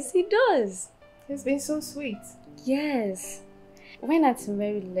 Yes, he does. He's been so sweet. Yes. When Auntie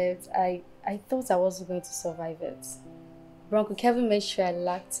Mary left, I thought I wasn't going to survive it. But Uncle Kevin made sure I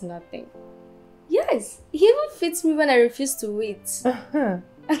lacked nothing. Yes, he even fits me when I refuse to wait.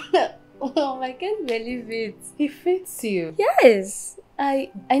 Oh, I can't believe it. He fits you? Yes.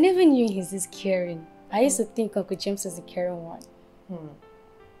 I never knew he's this caring. I used to think Uncle James was the caring one.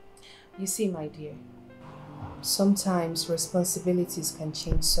 You see, my dear, sometimes responsibilities can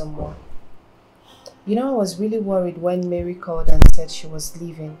change someone. You know, I was really worried when Mary called and said she was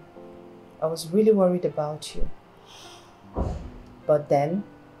leaving. I was really worried about you. But then,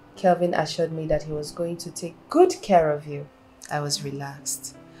 Kelvin assured me that he was going to take good care of you. I was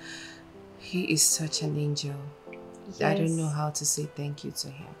relaxed. He is such an angel. Yes. I don't know how to say thank you to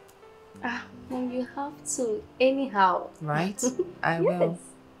him. Mom, you have to. Anyhow. Right? I will.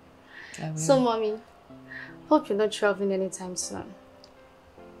 I will. So, Mommy, hope you're not traveling anytime soon.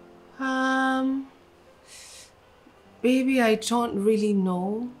 Baby, I don't really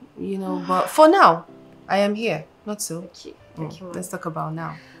know, you know, but for now, I am here. Not so. Okay. Okay, Let's talk about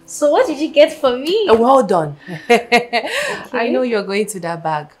now. So what did you get for me? Well done. Okay. I know you're going to that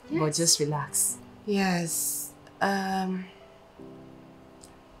bag, yes. but just relax. Yes.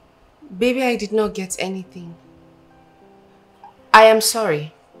 Baby, I did not get anything. I am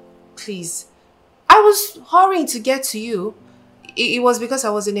sorry. Please. I was hurrying to get to you. It was because I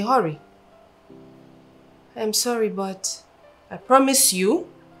was in a hurry. I'm sorry, but I promise you,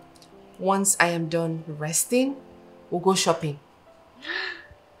 once I am done resting, we'll go shopping.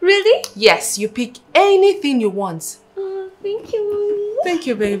 Really? Yes, you pick anything you want. Oh, thank you, Mommy. Thank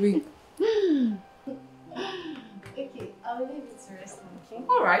you, baby. Okay, I'll leave you to rest now, okay?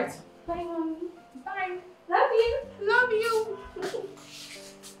 All right. Bye, Mommy. Bye. Love you. Love you.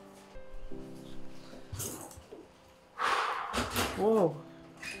 Whoa.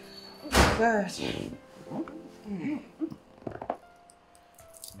 God. Oh. Man.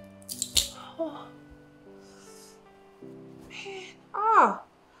 Ah.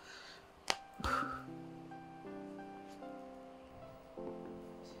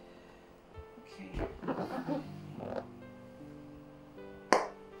 Okay.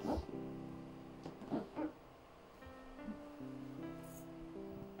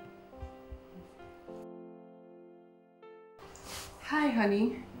 Hi,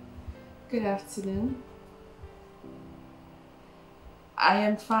 honey. Good afternoon. I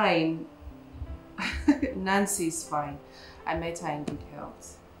am fine. Nancy is fine. I met her in good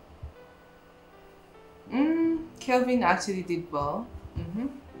health. Kelvin actually did well.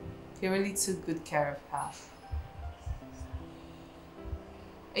 He really took good care of her.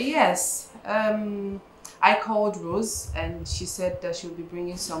 Yes. I called Rose and she said that she'll be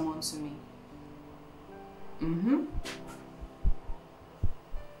bringing someone to me.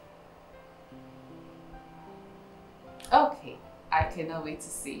 Okay, I cannot wait to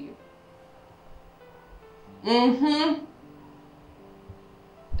see you.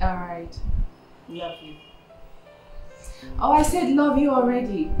 Alright. Love you. Oh, I said love you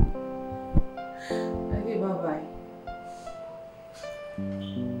already. Okay, bye-bye.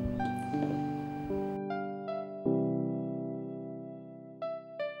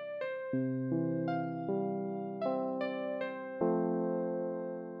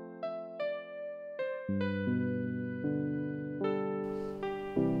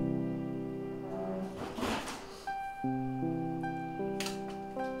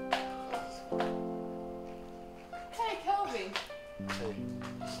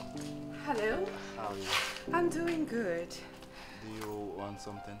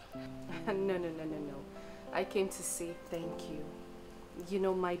 Something? No. I came to say thank you. You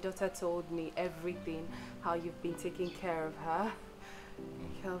know, my daughter told me everything, how you've been taking care of her.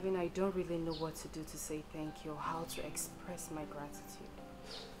 Kelvin, I don't really know what to do to say thank you or how to express my gratitude.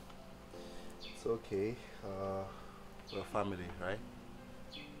 It's okay. We're family, right?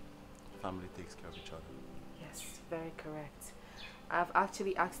 Family takes care of each other. Yes, very correct. I've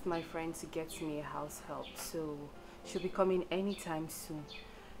actually asked my friend to get me a house help, so she'll be coming anytime soon.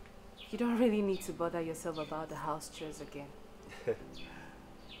 You don't really need to bother yourself about the house chores again.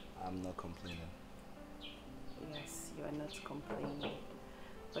 I'm not complaining. Yes, you are not complaining.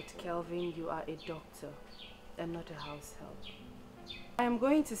 But Kelvin, you are a doctor and not a house help. I am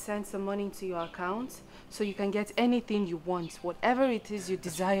going to send some money to your account so you can get anything you want. Whatever it is you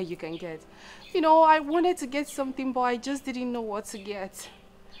desire, you can get. You know, I wanted to get something, but I just didn't know what to get.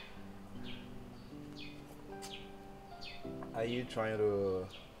 Are you trying to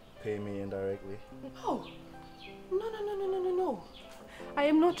pay me indirectly? No. No. I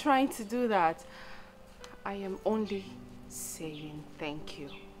am not trying to do that. I am only saying thank you.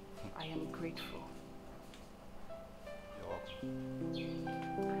 I am grateful. You're welcome.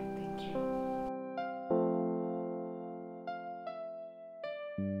 Thank you.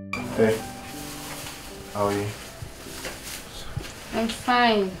 Hey, how are you? I'm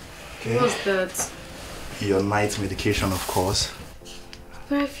fine. Okay. What's that? Your night medication, of course.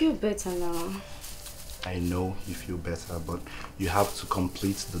 But I feel better now. I know you feel better, but you have to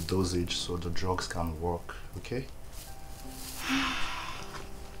complete the dosage so the drugs can work, okay?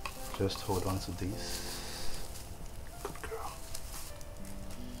 Just hold on to these. Good girl.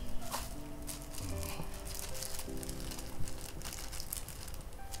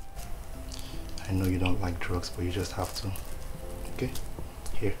 I know you don't like drugs, but you just have to. Okay?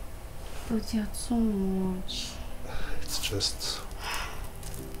 Here. But you're too much. It's just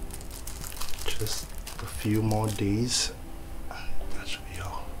a few more days. That should be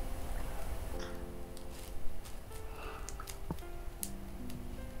all.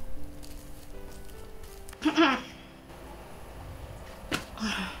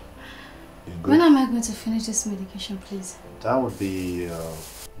 When am I going to finish this medication, please? That would be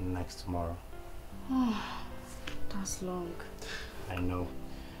next tomorrow. Oh, that's long. I know.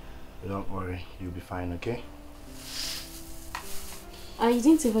 But don't worry, you'll be fine, okay? You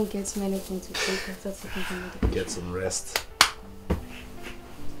didn't even get me anything to take after taking the medication. Get some rest.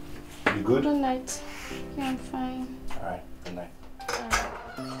 You good? Good night. Yeah, I'm fine. Alright, good night.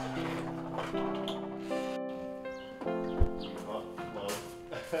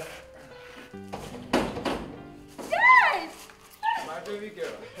 My baby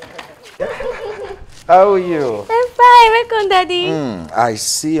girl. How are you? I'm fine. Welcome, Daddy. I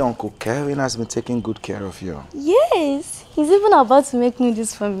see Uncle Kevin has been taking good care of you. Yes. He's even about to make me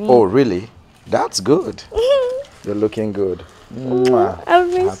this for me. Oh, really? That's good. You're looking good. Mwah.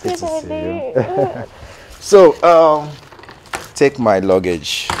 I'm Happy to see you. So, take my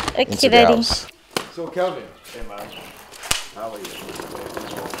luggage into the house. So, Kelvin. Hey, man. How are you?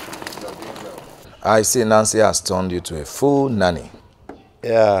 I see Nancy has turned you to a full nanny.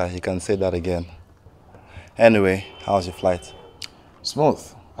 Yeah, you can say that again. Anyway, how's your flight? Smooth,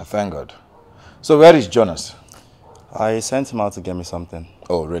 I thank God. So where is Jonas? I sent him out to get me something.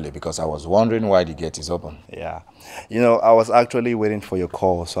 Oh, really? Because I was wondering why the gate is open. Yeah. You know, I was actually waiting for your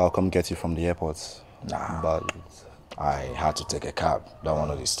call, so I'll come get you from the airport. Nah. But I had to take a cab. Don't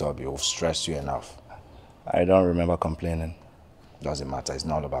want to disturb you. We've stressed you enough. I don't remember complaining. Doesn't matter. It's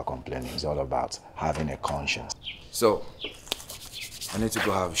not about complaining. It's all about having a conscience. So, I need to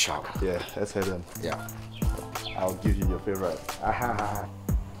go have a shower. Yeah, let's head in. Yeah. I'll give you your favorite.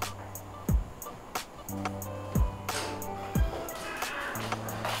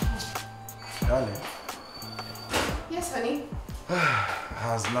 Darling. Yes, honey?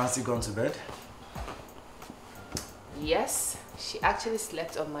 Has Nancy gone to bed? Yes. She actually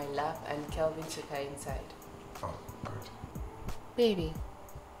slept on my lap and Kelvin took her inside. Oh, good. Baby,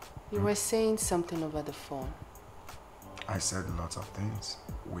 you were saying something over the phone. I said lots of things.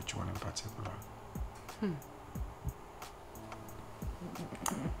 Which one in particular? You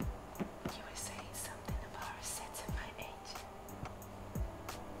were saying something about resetting my age.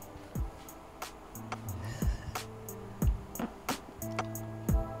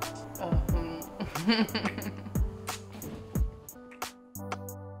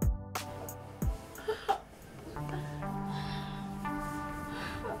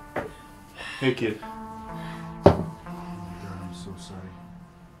 Hey, kid. I'm so sorry.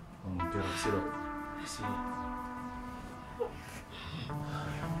 Get up, sit up. Sit up.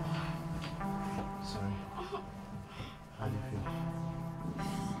 Sorry. How do you feel?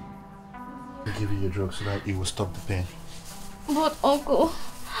 I'll give you your drug so that it will stop the pain. But Uncle,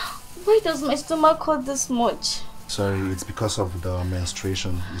 why does my stomach hurt this much? Sorry, it's because of the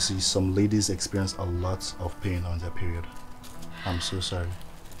menstruation. You see, some ladies experience a lot of pain on their period. I'm so sorry.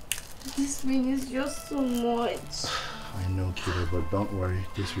 This pain is just so much. I know, kiddo, but don't worry.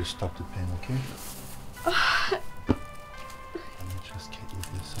 This will stop the pain, okay? Let me just get you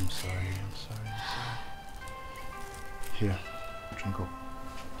this. I'm sorry. Here, drink up.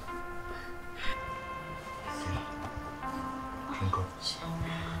 Here, drink up.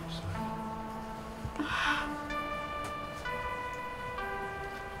 I'm sorry.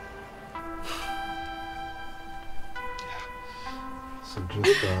 So So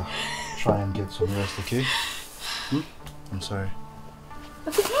just try and get some rest, okay? I'm sorry.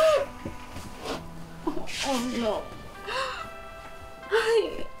 Oh no.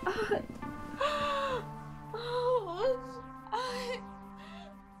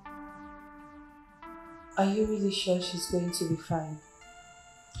 Are you really sure she's going to be fine?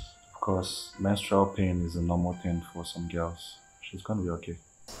 Of course, menstrual pain is a normal thing for some girls. She's gonna be okay.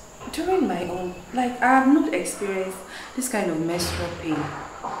 During my own, I have not experienced this kind of menstrual pain.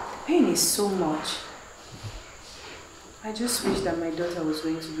 The pain is so much. I just wish that my daughter was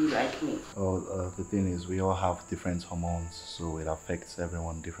going to be like me. Oh, the thing is, we all have different hormones, so it affects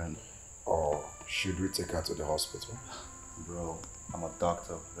everyone differently. Or should we take her to the hospital? Bro, I'm a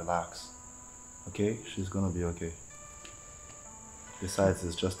doctor. Relax. Okay? She's gonna be okay. Besides,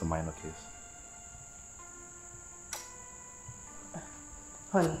 it's just a minor case.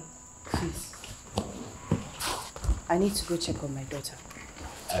 Honey, please. I need to go check on my daughter.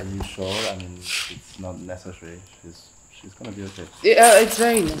 Are you sure? I mean, it's not necessary. She's gonna be okay. Yeah, it's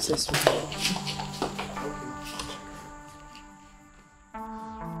very necessary.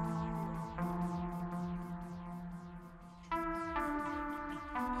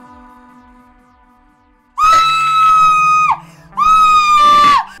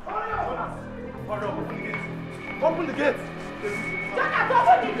 Open the gate! Jonathan,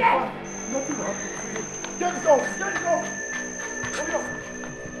 open the gate! Nothing will happen. Get it off! Get it off! Hurry up!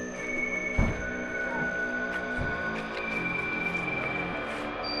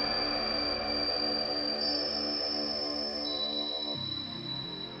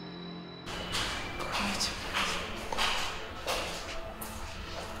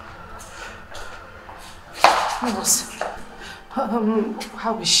 Nurse,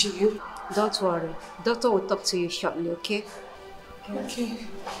 how is she? Don't worry. Doctor will talk to you shortly, okay? Okay.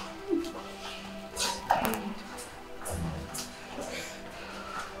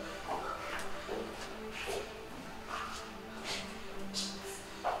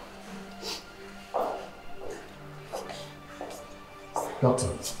 Doctor.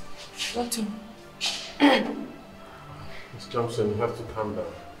 Doctor. Miss Johnson, you have to calm down.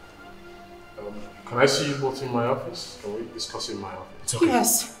 Can I see you both in my office? Can we discuss in my office? It's okay.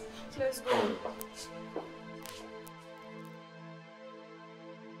 Yes. Let's go.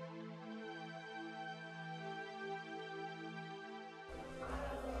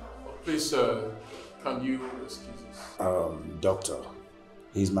 Please, can you excuse us? Doctor,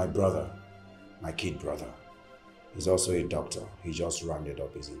 he's my brother, my kid brother. He's also a doctor. He just rounded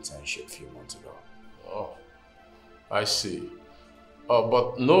up his internship a few months ago. Oh, I see.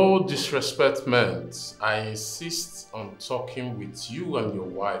 But no disrespect meant. I insist on talking with you and your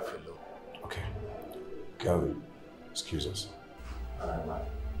wife alone. Okay. Calvin, excuse us. Alright, bye.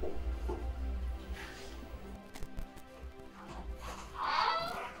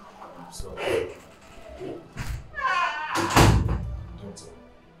 So, doctor,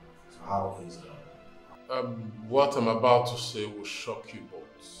 how is it? What I'm about to say will shock you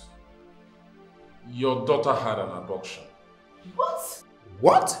both. Your daughter had an abortion. What?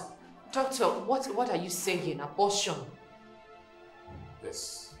 What? Doctor, what are you saying? Abortion?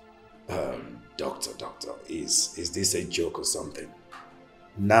 Yes. Doctor, is this a joke or something?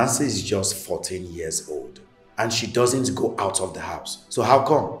 Nancy is just 14 years old and she doesn't go out of the house. So how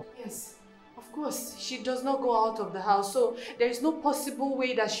come? Yes, of course. She does not go out of the house, so there is no possible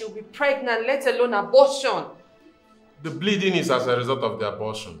way that she'll be pregnant, let alone abortion. The bleeding is as a result of the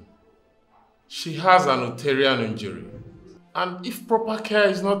abortion. She has an uterine injury. And if proper care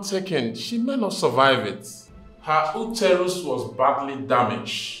is not taken, she may not survive it. Her uterus was badly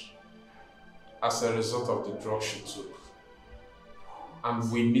damaged as a result of the drug she took.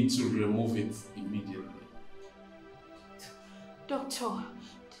 And we need to remove it immediately. Doctor,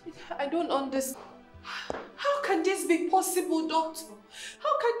 I don't understand. How can this be possible, doctor?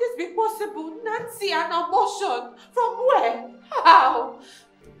 How can this be possible? Nancy, an abortion? From where? How?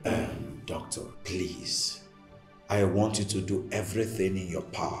 Doctor, please. I want you to do everything in your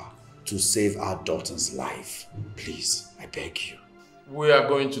power to save our daughter's life. Please, I beg you. We are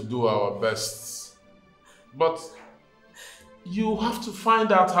going to do our best. But you have to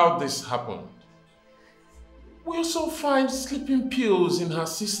find out how this happened. We also find sleeping pills in her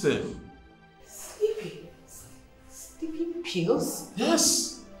system. Sleeping pills?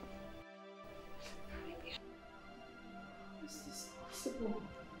 Yes. How is this possible?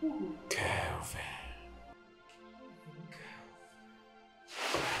 Calvin.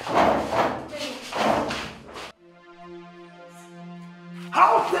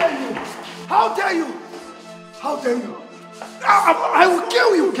 How dare you! How dare you! How dare you! I will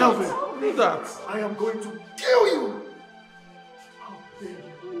kill you, Calvin! Do that. I am going to kill you!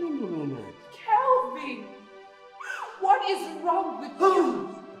 is wrong with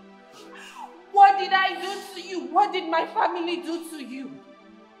you? What did I do to you? What did my family do to you?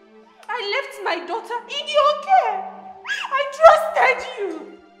 I left my daughter in your care. I trusted you.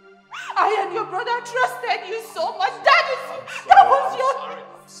 I and your brother trusted you so much. That was your...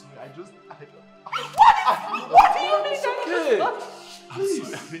 I'm sorry. What do you mean that okay. not...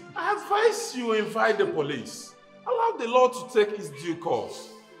 Please, I advise you invite the police. Allow the law to take its due course.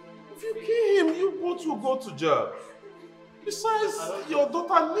 If you kill him, you both will go to jail. Besides, your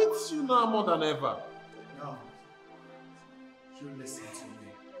daughter needs you now more than ever. No. You listen to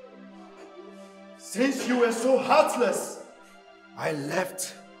me. Since you were so heartless, I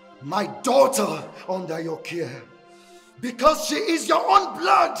left my daughter under your care. Because she is your own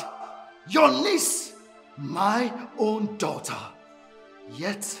blood, your niece, my own daughter.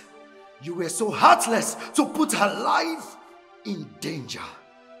 Yet, you were so heartless to put her life in danger.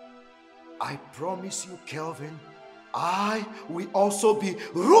 I promise you, Kelvin, I will also be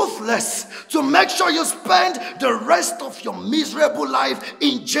ruthless to make sure you spend the rest of your miserable life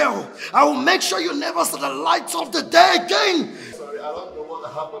in jail. I will make sure you never see the light of the day again. Sorry, I don't know what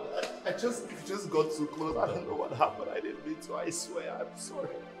happened. I just got too close. I don't know what happened. I didn't mean to. I swear, I'm sorry.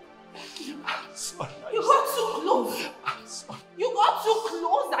 I'm sorry. You got too close. I'm sorry. You got too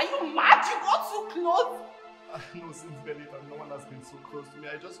close. Are you mad? You got too close. I know since Benita, no one has been so close to me.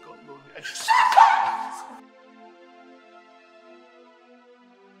 I just got lonely. Shut up!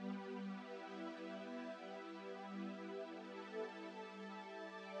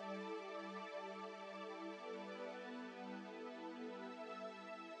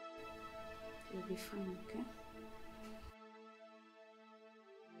 You'll be fine, okay?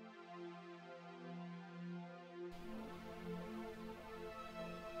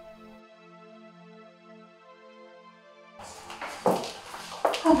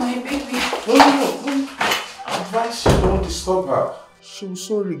 Oh, my baby. No. I advise you don't disturb her. She will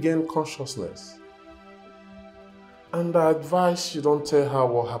soon regain consciousness. And I advise you don't tell her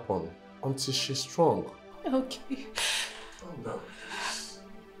what happened until she's strong. Okay. Calm down.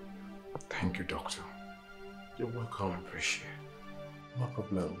 Thank you, doctor. You're welcome. I appreciate it. No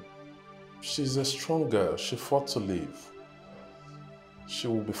problem. She's a strong girl. She fought to live. She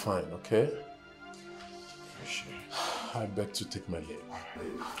will be fine, okay? Appreciate it. I beg to take my leave.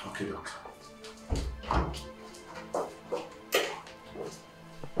 Okay, doctor.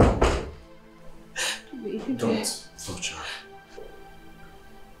 Don't touch her.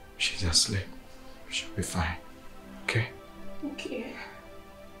 She's asleep. She'll be fine. Okay? Okay.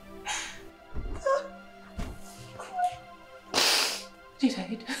 Did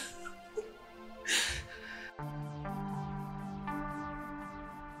I?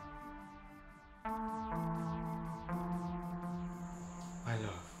 My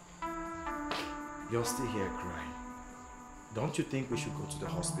love, you're still here crying. Don't you think we should go to the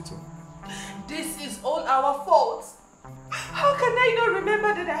hospital? This is all our fault. How can I not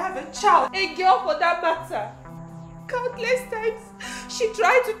remember that I have a child? A girl for that matter. Countless times she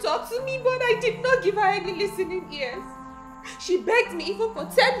tried to talk to me, but I did not give her any listening ears. She begged me even for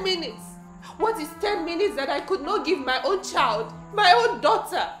 10 minutes. What is 10 minutes that I could not give my own child, my own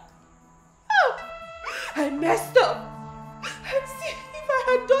daughter? Oh, I messed up. And see, if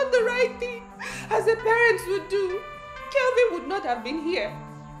I had done the right thing, as the parents would do, Kelvin would not have been here.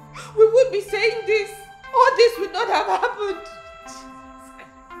 We would be saying this. All this would not have happened.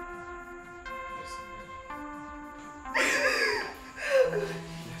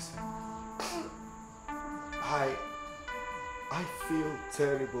 Listen. I feel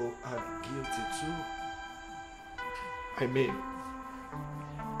terrible and guilty too. I mean,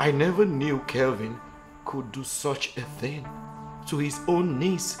 I never knew Kelvin could do such a thing to his own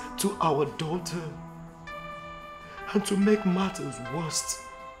niece, to our daughter. And to make matters worse,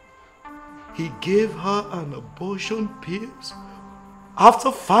 he gave her an abortion pills after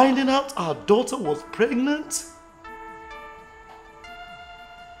finding out our daughter was pregnant.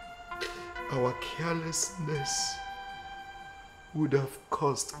 Our carelessness would have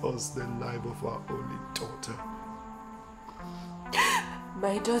cost us the life of our only daughter.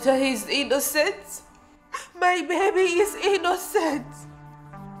 My daughter is innocent. My baby is innocent.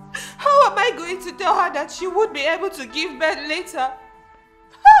 How am I going to tell her that she would be able to give birth later?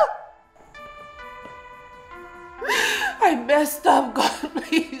 I messed up, God,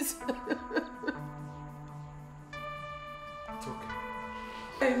 please. It's okay.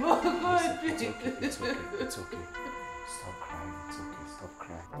 I'm all God, It's okay. It's okay. It's okay. Stop crying. It's okay. Stop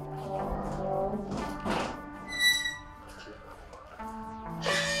crying.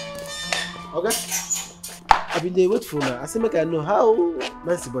 Okay. I've been there wait for now. I say make I know how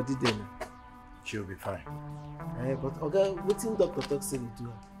Nancy body then. She'll be fine. But okay, what's in Dr. Talk say to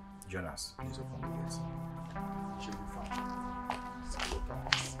her? Jonas, please open the gate. She'll be fine.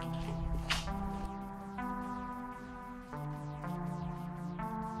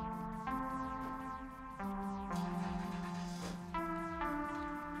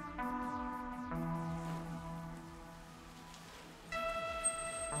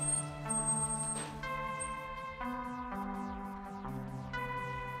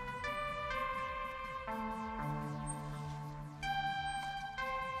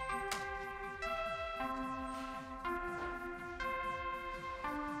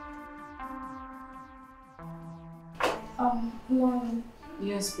 Mom.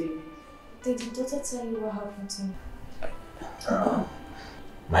 Yes, baby. Did the doctor tell you what happened to me?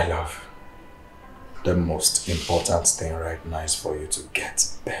 My love, the most important thing right now is for you to get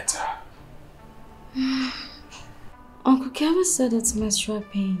better. Uncle Kevin said it's menstrual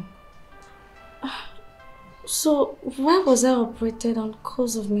pain. So, why was I operated on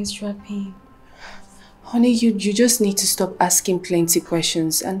cause of menstrual pain? Honey, you just need to stop asking plenty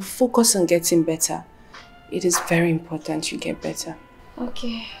questions and focus on getting better. It is very important you get better.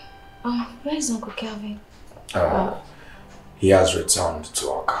 Okay. Where is Uncle Kelvin? He has returned to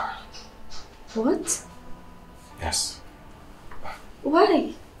our car. What? Yes.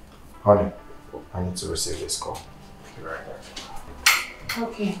 Why? Honey, I need to receive this call. Be right back.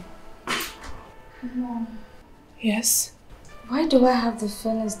 Okay. Mom. Yes? Why do I have the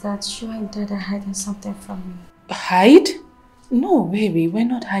feelings that you and Dad are hiding something from me? Hide? No, baby, we're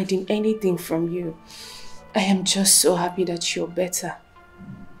not hiding anything from you. I am just so happy that you're better.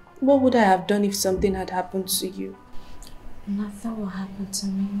 What would I have done if something had happened to you? Nothing will happen to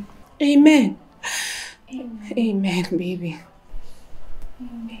me. Amen. Amen. Amen, baby.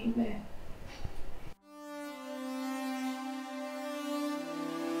 Amen.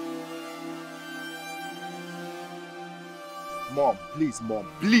 Mom, please, Mom,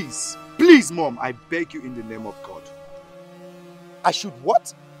 please. Please, Mom, I beg you in the name of God. I should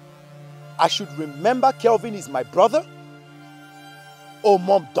what? I should remember Kelvin is my brother? Oh,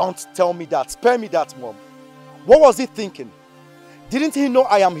 Mom, don't tell me that. Spare me that, Mom. What was he thinking? Didn't he know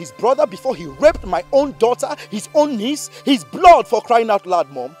I am his brother before he raped my own daughter, his own niece, his blood, for crying out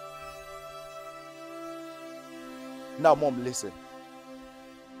loud, Mom? Now, Mom, listen.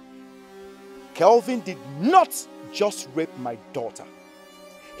 Kelvin did not just rape my daughter.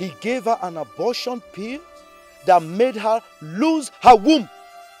 He gave her an abortion pill that made her lose her womb.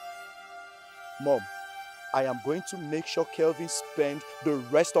 Mom, I am going to make sure Kelvin spends the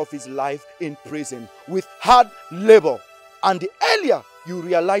rest of his life in prison with hard labor. And the earlier you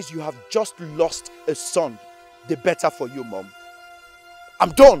realize you have just lost a son, the better for you, Mom.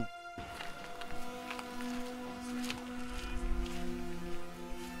 I'm done.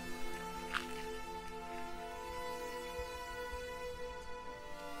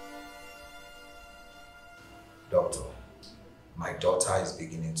 Doctor, my daughter is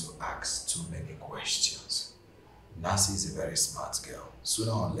beginning to ask too many questions. Nancy is a very smart girl.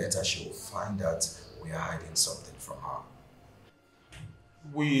 Sooner or later, she will find out we are hiding something from her.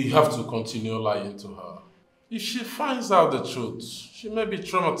 We have to continue lying to her. If she finds out the truth, she may be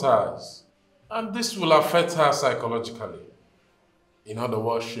traumatized. And this will affect her psychologically. In other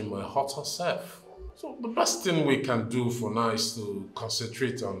words, she may hurt herself. So the best thing we can do for now is to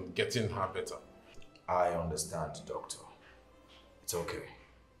concentrate on getting her better. I understand, Doctor. It's okay.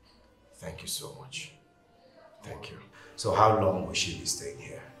 Thank you so much. Thank you. So how long will she be staying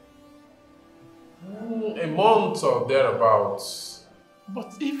here? A month or thereabouts.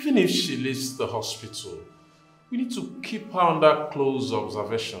 But even if she leaves the hospital, we need to keep her under close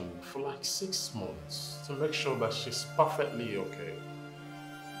observation for like 6 months to make sure that she's perfectly okay.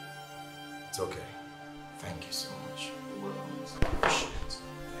 It's okay. Thank you so much. You're welcome. I appreciate it.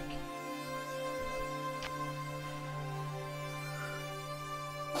 Thank you.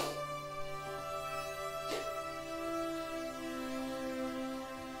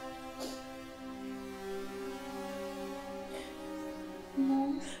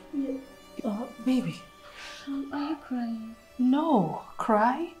 Mom? Baby. Are you crying? No.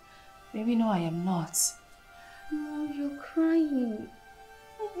 Cry? Baby, no, I am not. Mom, you're crying.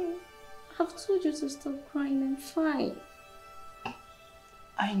 I've told you to stop crying. I'm fine.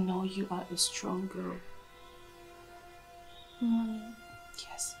 I know you are a strong girl. Mommy.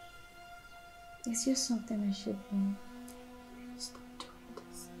 Yes. It's just something I should know. Stop doing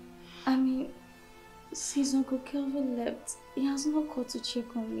this. I mean, since Uncle Kelvin left, he has not called to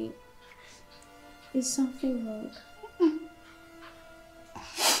check on me. Is something wrong?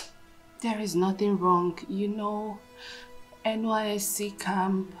 There is nothing wrong. You know, NYSC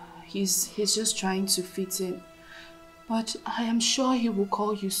camp, he's just trying to fit in. But I am sure he will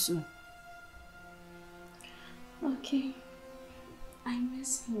call you soon. Okay. I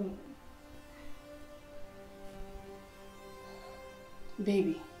miss him.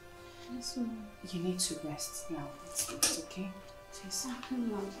 Baby, Yes, Mom. you need to rest now. It's okay? Please. Good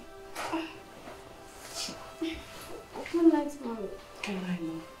night. Good night, Mommy. Good night,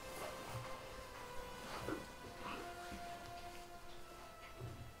 Mom.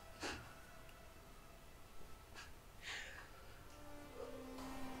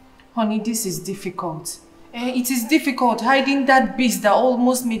 Honey, this is difficult. It is difficult hiding that beast that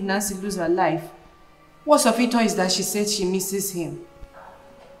almost made Nancy lose her life. Worst of it all is that she said she misses him.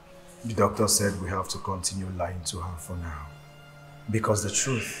 The doctor said we have to continue lying to her for now. Because the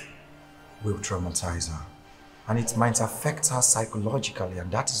truth will traumatize her. And it might affect her psychologically,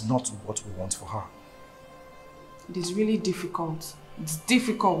 and that is not what we want for her. It is really difficult. It's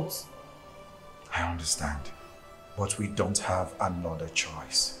difficult. I understand. But we don't have another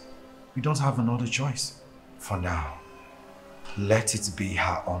choice. We don't have another choice. For now, let it be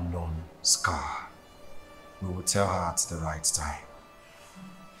her unknown scar. We will tell her at the right time.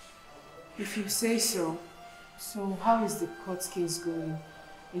 If you say so. So how is the court case going?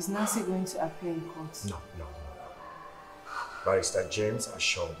 Is Nancy going to appear in court? No. Barrister James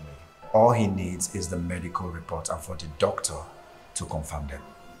assured me all he needs is the medical report and for the doctor to confirm them.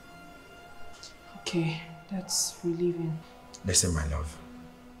 Okay, that's relieving. Listen, my love.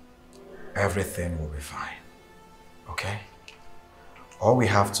 Everything will be fine. Okay? All we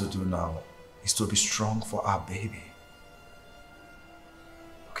have to do now is to be strong for our baby.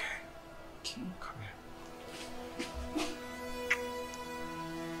 Okay? Okay. Come here.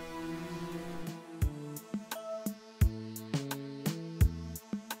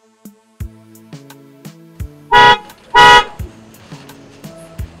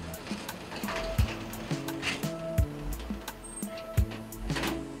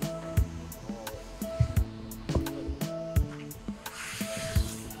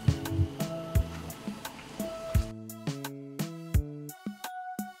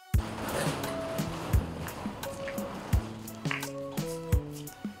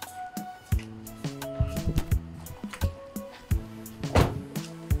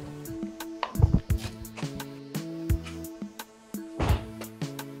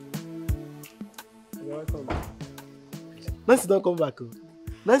 Nancy don't come back.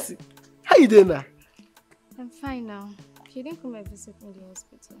 Nancy, how you doing now? I'm fine now. She didn't come and visit me in the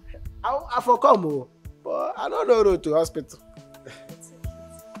hospital. I for come, but I don't know road to hospital.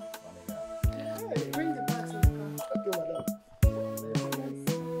 Hey, bring the bags in the car. Okay, madam.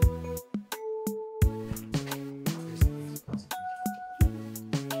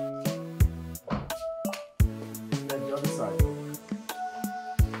 The other side.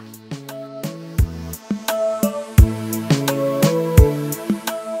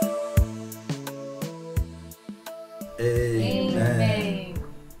 Amen.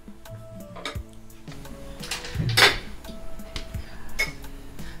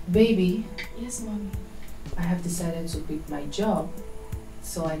 Baby, Yes, Mommy. I have decided to quit my job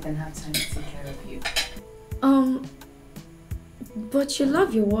so I can have time to take care of you. But you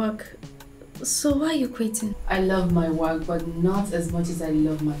love your work. So why are you quitting? I love my work, but not as much as I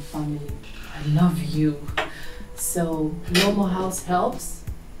love my family. I love you. So, no more house helps.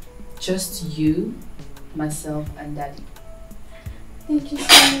 Just you, myself, and Daddy. Thank you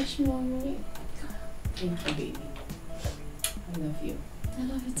so much, Mommy. Thank you, baby. I love you. I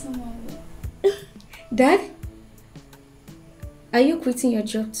love you too, Mommy. Dad? Are you quitting your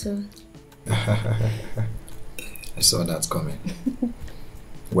job too? I saw that coming.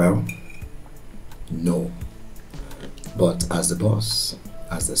 Well, no. But as the boss,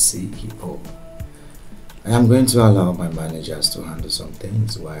 as the CEO, I am going to allow my managers to handle some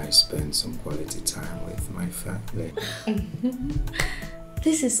things while I spend some quality time with my family.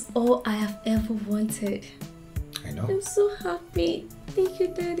 This is all I have ever wanted. I know. I'm so happy. Thank you,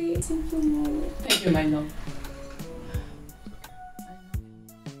 Daddy. Thank you, Mommy. Thank you, my love.